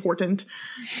Gigi. Important.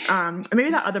 Maybe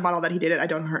that other model that he dated. I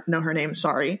don't know her name.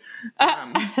 Sorry,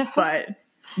 but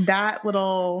that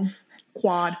little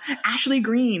quad, Ashley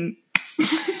Green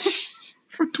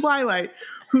from Twilight,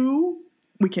 who.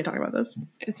 We can't talk about this.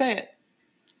 Say it.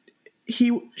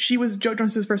 She was Joe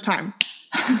Jonas' first time.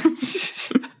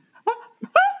 This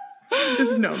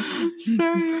is known.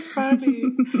 So funny.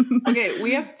 Okay,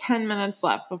 we have 10 minutes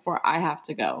left before I have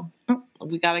to go. Oh.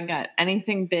 We gotta get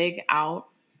anything big out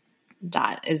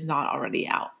that is not already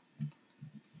out.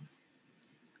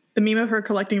 The meme of her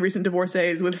collecting recent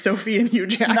divorcees with Sophie and Hugh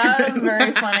Jackman. That is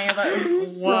very funny. That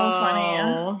is so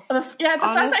funny. The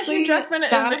fact that Hugh Jackman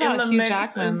is in the mix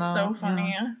Jackman, is so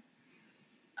funny.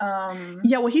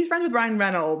 Yeah, well, he's friends with Ryan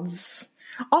Reynolds.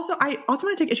 Also, I also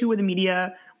want to take issue with the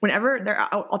media. Whenever they're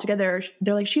out all together,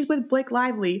 they're like, she's with Blake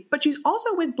Lively, but she's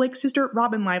also with Blake's sister,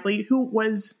 Robin Lively, who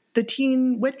was the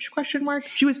teen witch, ?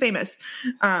 She was famous.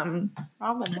 Robin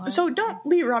Lively. So don't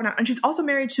leave Robin out. And she's also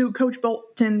married to Coach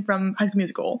Bolton from High School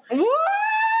Musical. What?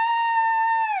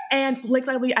 And Blake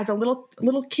Lively, as a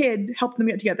little kid, helped them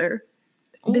get together.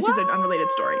 This is an unrelated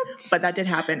story, but that did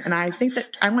happen, and I think that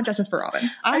I want justice for Robin.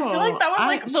 I feel like that was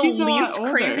like the least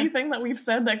crazy thing that we've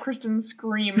said that Kristen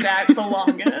screamed at the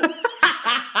longest.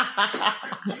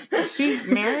 She's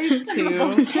married to the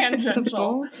most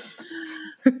tangential.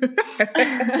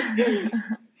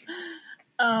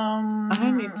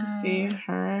 I need to see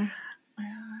her.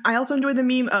 I also enjoy the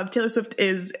meme of Taylor Swift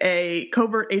is a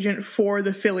covert agent for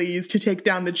the Phillies to take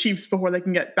down the Chiefs before they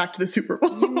can get back to the Super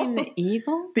Bowl. You mean the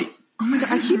Eagles? Oh my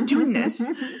god, I keep doing this.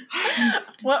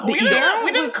 Well, we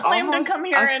didn't claim to come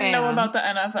here and know about the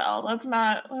NFL. That's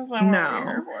not what we're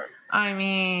here for. I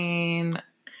mean,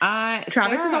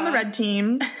 Travis is on the red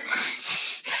team.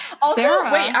 Also,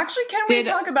 wait, actually, can we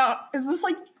talk about, is this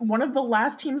like one of the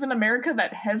last teams in America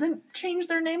that hasn't changed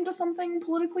their name to something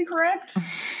politically correct?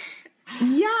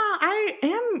 Yeah, I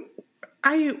am.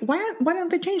 Why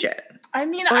don't they change it? I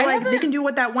mean, they can do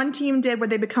what that one team did where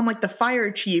they become like the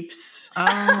Fire Chiefs.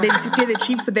 They say the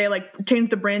Chiefs, but they like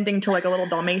changed the branding to like a little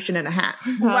Dalmatian and a hat.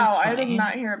 Wow, I did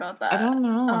not hear about that. I don't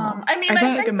know. I mean,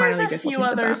 I think there's a few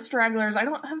other stragglers.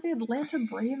 Have the Atlanta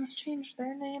Braves changed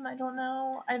their name? I don't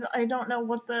know. I don't know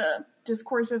what the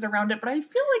discourse is around it, but I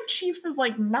feel like Chiefs is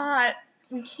like not.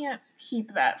 We can't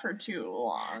keep that for too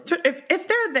long. So if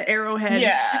they're the arrowhead,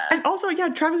 and also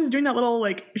Travis is doing that little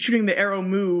like shooting the arrow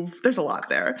move. There's a lot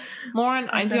there. Lauren,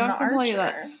 I do have to tell you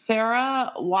that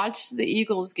Sarah watched the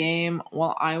Eagles game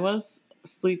while I was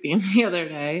sleeping the other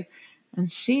day,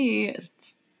 and she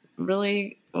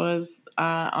really was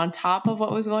on top of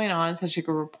what was going on, so she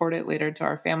could report it later to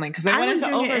our family because they went into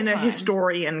overtime in a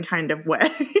historian kind of way,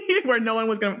 where no one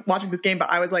was going to watch this game, but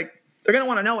I was like, they're going to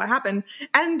want to know what happened,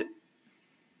 and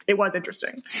it was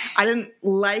interesting. I didn't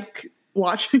like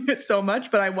watching it so much,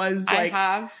 but I was like...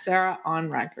 I have Sarah on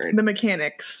record. The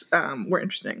mechanics were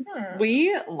interesting.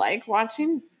 We like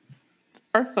watching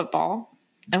our football,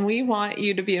 and we want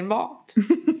you to be involved.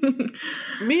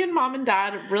 Me and Mom and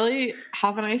Dad really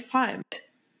have a nice time.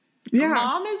 Yeah.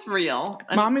 Mom is real.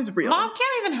 Mom is real. Mom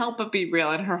can't even help but be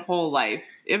real in her whole life.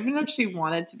 Even if she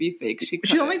wanted to be fake, she couldn't.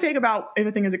 She's only fake about if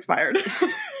a thing is expired.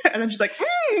 And then she's like,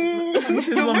 which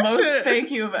is the most fake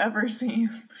you've ever seen.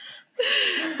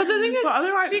 But the thing is,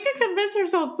 otherwise, she can convince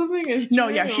herself something is true. No,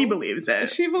 yeah, she believes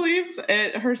it. She believes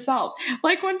it herself.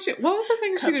 Like when what was the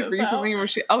thing she did recently where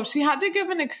she had to give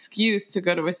an excuse to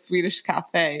go to a Swedish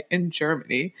cafe in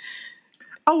Germany.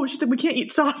 Oh, she said, we can't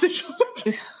eat sausage.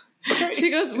 She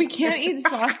goes, we can't eat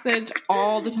sausage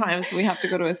all the time, so we have to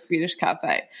go to a Swedish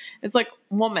cafe. It's like,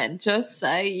 woman, just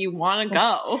say you want to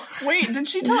go. Wait, did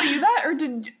she tell you that? Or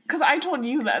because I told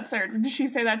you that, Sarah. Did she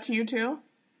say that to you too?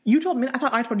 You told me. I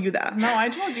thought I told you that. No, I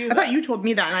told you that. I thought you told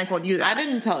me that, and I told you that. I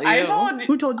didn't tell you.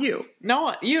 Who told you?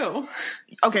 No, you.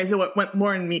 Okay, so what went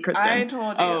Lauren and me, Kristen? I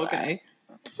told you. Oh, okay.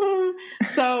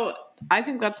 So I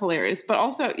think that's hilarious. But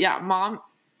also, Mom...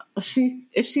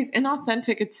 if she's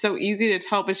inauthentic, it's so easy to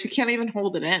tell, but she can't even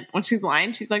hold it in. When she's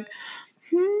lying, she's like,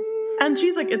 And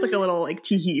she's like, it's like a little like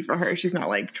tee-hee for her. She's not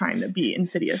like trying to be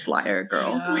insidious liar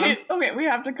girl. Yeah. Wait, okay, we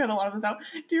have to cut a lot of this out.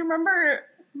 Do you remember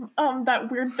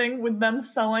that weird thing with them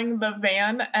selling the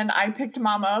van and I picked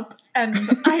Mom up and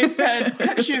I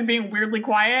said she was being weirdly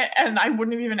quiet and I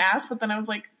wouldn't have even asked, but then I was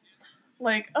like,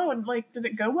 oh, like, did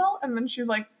it go well? And then she was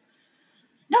like,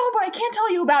 no, but I can't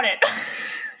tell you about it.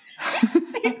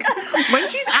 Because When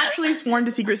she's actually sworn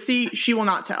to secrecy, she will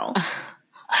not tell.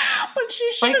 but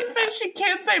she shouldn't say she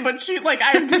can't say, but she, like,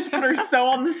 I just put her so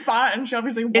on the spot and she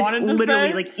obviously wanted It's to literally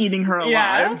say. like eating her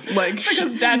alive. Yeah. Like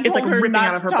Because Dad it's told like her ripping not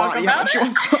out of her to talk body. about She it.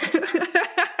 wants to-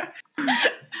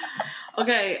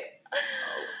 Okay.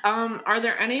 Are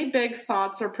there any big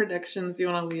thoughts or predictions you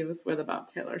want to leave us with about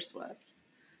Taylor Swift?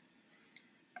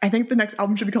 I think the next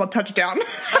album should be called Touchdown.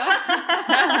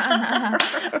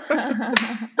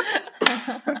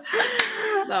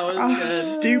 That was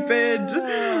good. Stupid.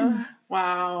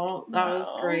 Wow, that was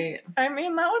No. great. I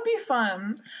mean, that would be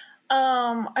fun.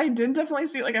 I did definitely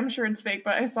see, like, I'm sure it's fake,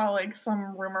 but I saw, like,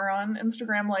 some rumor on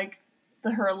Instagram, like,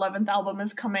 her 11th album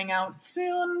is coming out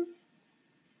soon.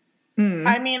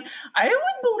 I mean, I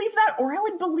would believe that, or I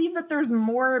would believe that there's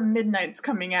more Midnights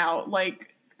coming out.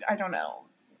 Like, I don't know,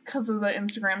 because of the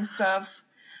Instagram stuff.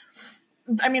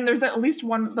 I mean, there's at least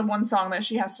the one song that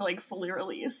she has to, like, fully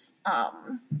release.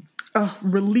 Oh,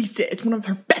 release it. It's one of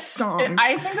her best songs.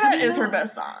 I think that is her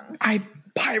best song. I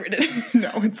pirated it. No,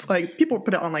 it's like people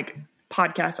put it on like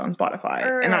podcasts on Spotify.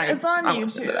 And It's on I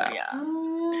listen to YouTube, that.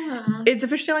 yeah. It's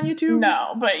officially on YouTube?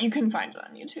 No, but you can find it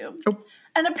on YouTube. Oh.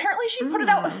 And apparently she put it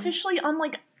out officially on,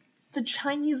 like, the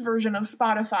Chinese version of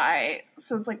Spotify.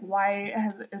 So it's like, why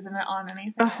isn't it on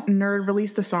anything else? Nerd,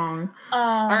 release the song.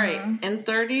 All right, in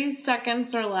 30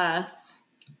 seconds or less,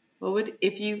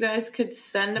 if you guys could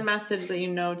send a message that you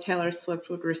know Taylor Swift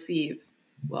would receive,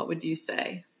 what would you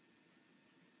say?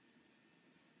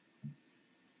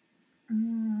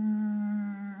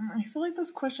 I feel like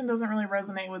this question doesn't really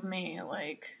resonate with me.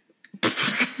 Like,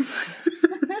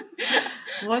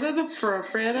 What an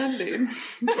appropriate ending.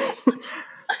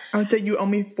 I would say you owe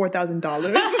me $4,000.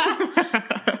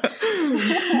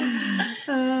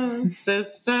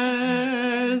 Sister.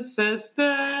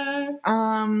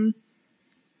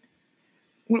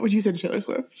 What would you say to Taylor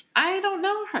Swift? I don't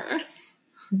know her.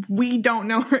 We don't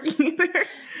know her either.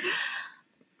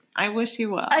 I wish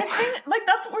you well. I think, like,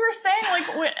 that's what we were saying.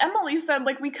 Like, what Emily said,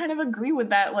 like, we kind of agree with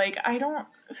that. Like, I don't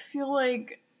feel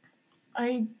like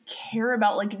I care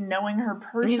about, like, knowing her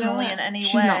personally in any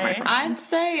She's way. not my friend. I'd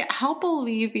say help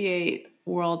alleviate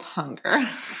world hunger.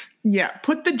 Yeah,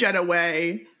 put the jet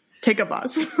away. Take a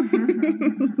bus.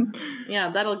 Yeah,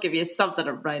 that'll give you something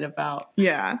to write about.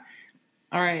 Yeah.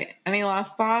 All right. Any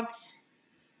last thoughts?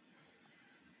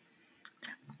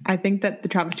 I think that the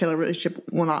Travis Taylor relationship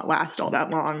will not last all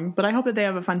that long, but I hope that they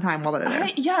have a fun time while they're there.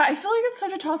 I feel like it's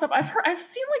such a toss-up. I've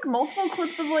seen, like, multiple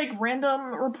clips of, like,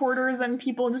 random reporters and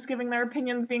people just giving their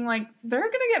opinions, being like, they're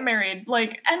gonna get married.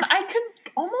 Like, and I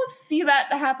could almost see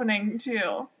that happening,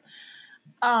 too.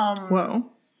 Whoa.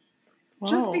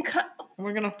 Just Whoa. because...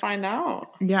 We're going to find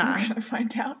out. Yeah. We're gonna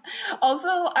find out. Also,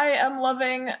 I am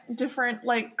loving different,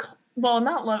 like, well,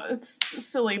 not love, it's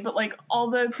silly, but, like, all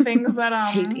the things that,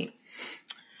 Hating.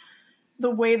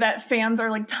 the way that fans are,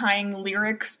 like, tying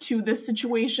lyrics to this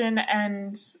situation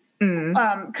and,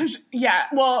 because, yeah,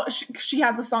 well, she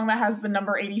has a song that has the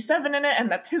number 87 in it, and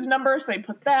that's his number, so they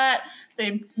put that.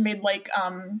 They made, like,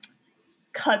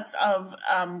 cuts of,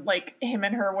 like, him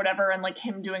and her or whatever, and, like,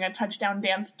 him doing a touchdown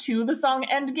dance to the song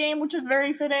Endgame, which is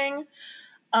very fitting.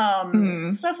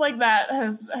 Stuff like that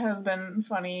has been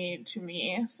funny to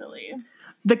me, silly.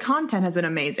 The content has been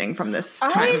amazing from this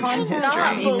time I in cannot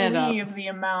history. Eating it up. believe the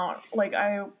amount. Like,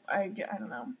 I don't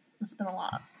know. It's been a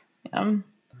lot. Yeah.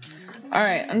 All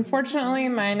right. Unfortunately,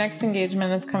 my next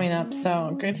engagement is coming up,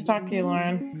 so great to talk to you,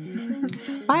 Lauren.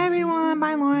 Bye, everyone.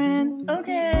 Bye, Lauren.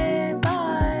 Okay,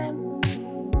 bye.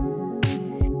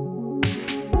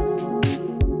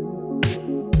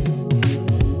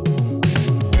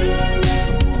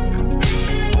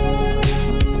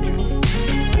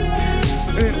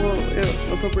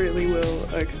 It appropriately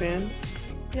will expand.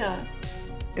 Yeah.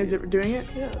 Is it doing it?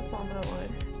 Yeah, that's all that line.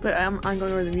 But I'm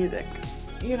going over the music.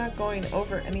 You're not going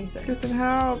over anything. Kristen,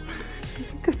 help.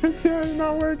 Kristen, it's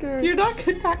not working. You're not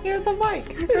talking to the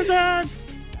mic. Kristen.